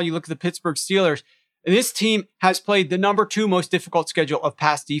side of the ball, you look at the Pittsburgh Steelers, and this team has played the number 2 most difficult schedule of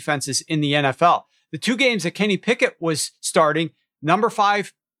pass defenses in the NFL. The 2 games that Kenny Pickett was starting, number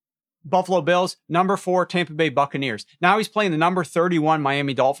 5 Buffalo Bills, number 4 Tampa Bay Buccaneers. Now he's playing the number 31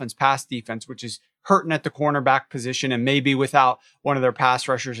 Miami Dolphins pass defense, which is hurting at the cornerback position and maybe without one of their pass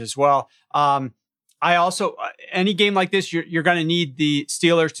rushers as well. I also, any game like this, you're going to need the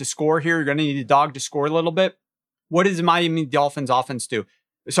Steelers to score here. You're going to need the dog to score a little bit. What does the Miami Dolphins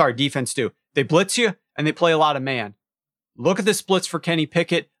defense do? They blitz you and they play a lot of man. Look at the splits for Kenny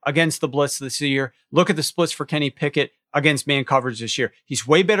Pickett against the blitz this year. Look at the splits for Kenny Pickett against man coverage this year. He's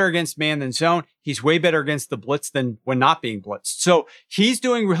way better against man than zone. He's way better against the blitz than when not being blitzed. So he's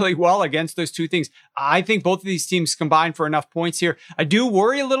doing really well against those 2 things. I think both of these teams combine for enough points here. I do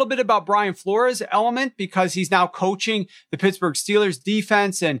worry a little bit about Brian Flores' element because he's now coaching the Pittsburgh Steelers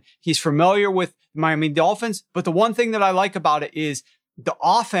defense and he's familiar with Miami Dolphins. But the one thing that I like about it is the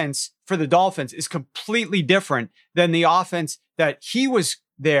offense for the Dolphins is completely different than the offense that he was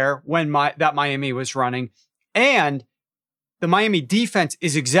there when that Miami was running. And the Miami defense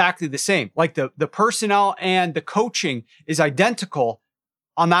is exactly the same. The personnel and the coaching is identical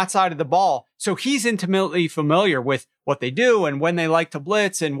on that side of the ball. So he's intimately familiar with what they do and when they like to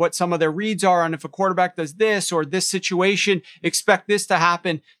blitz and what some of their reads are. And if a quarterback does this or this situation, expect this to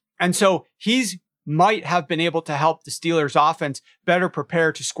happen. And so he's might have been able to help the Steelers offense better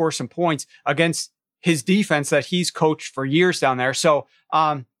prepare to score some points against his defense that he's coached for years down there. So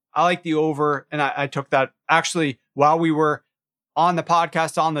I like the over, and I took that actually while we were on the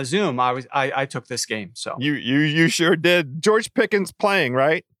podcast on the Zoom. I took this game. So you sure did. George Pickens playing,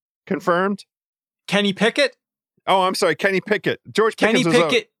 right? Confirmed. Kenny Pickett. Oh, I'm sorry, Kenny Pickett.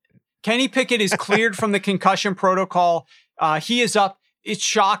 Kenny Pickett is cleared from the concussion protocol. He is up. It's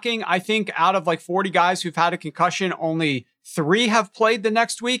shocking. I think out of like 40 guys who've had a concussion, only 3 have played the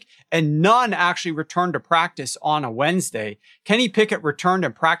next week, and none actually returned to practice on a Wednesday. Kenny Pickett returned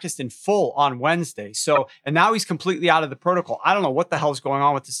and practiced in full on Wednesday. So, and now he's completely out of the protocol. I don't know what the hell is going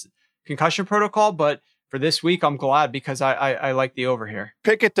on with this concussion protocol, but for this week, I'm glad because I like the over here.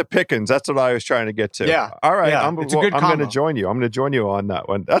 Pickett to Pickens. That's what I was trying to get to. Yeah. All right. Yeah, it's a good combo. I'm going to join you. I'm going to join you on that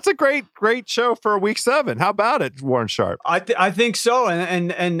one. That's a great show for week 7. How about it, Warren Sharp? I think so.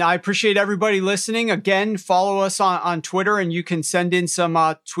 And I appreciate everybody listening. Again, follow us on Twitter, and you can send in some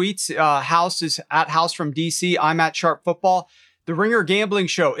tweets. House is at House from DC. I'm at Sharp Football. The Ringer Gambling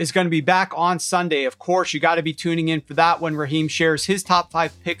Show is going to be back on Sunday. Of course, you got to be tuning in for that when Raheem shares his top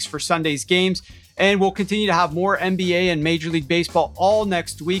 5 picks for Sunday's games. And we'll continue to have more NBA and Major League Baseball all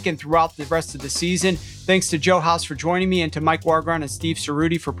next week and throughout the rest of the season. Thanks to Joe House for joining me, and to Mike Wargron and Steve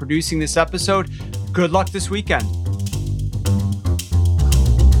Cerruti for producing this episode. Good luck this weekend.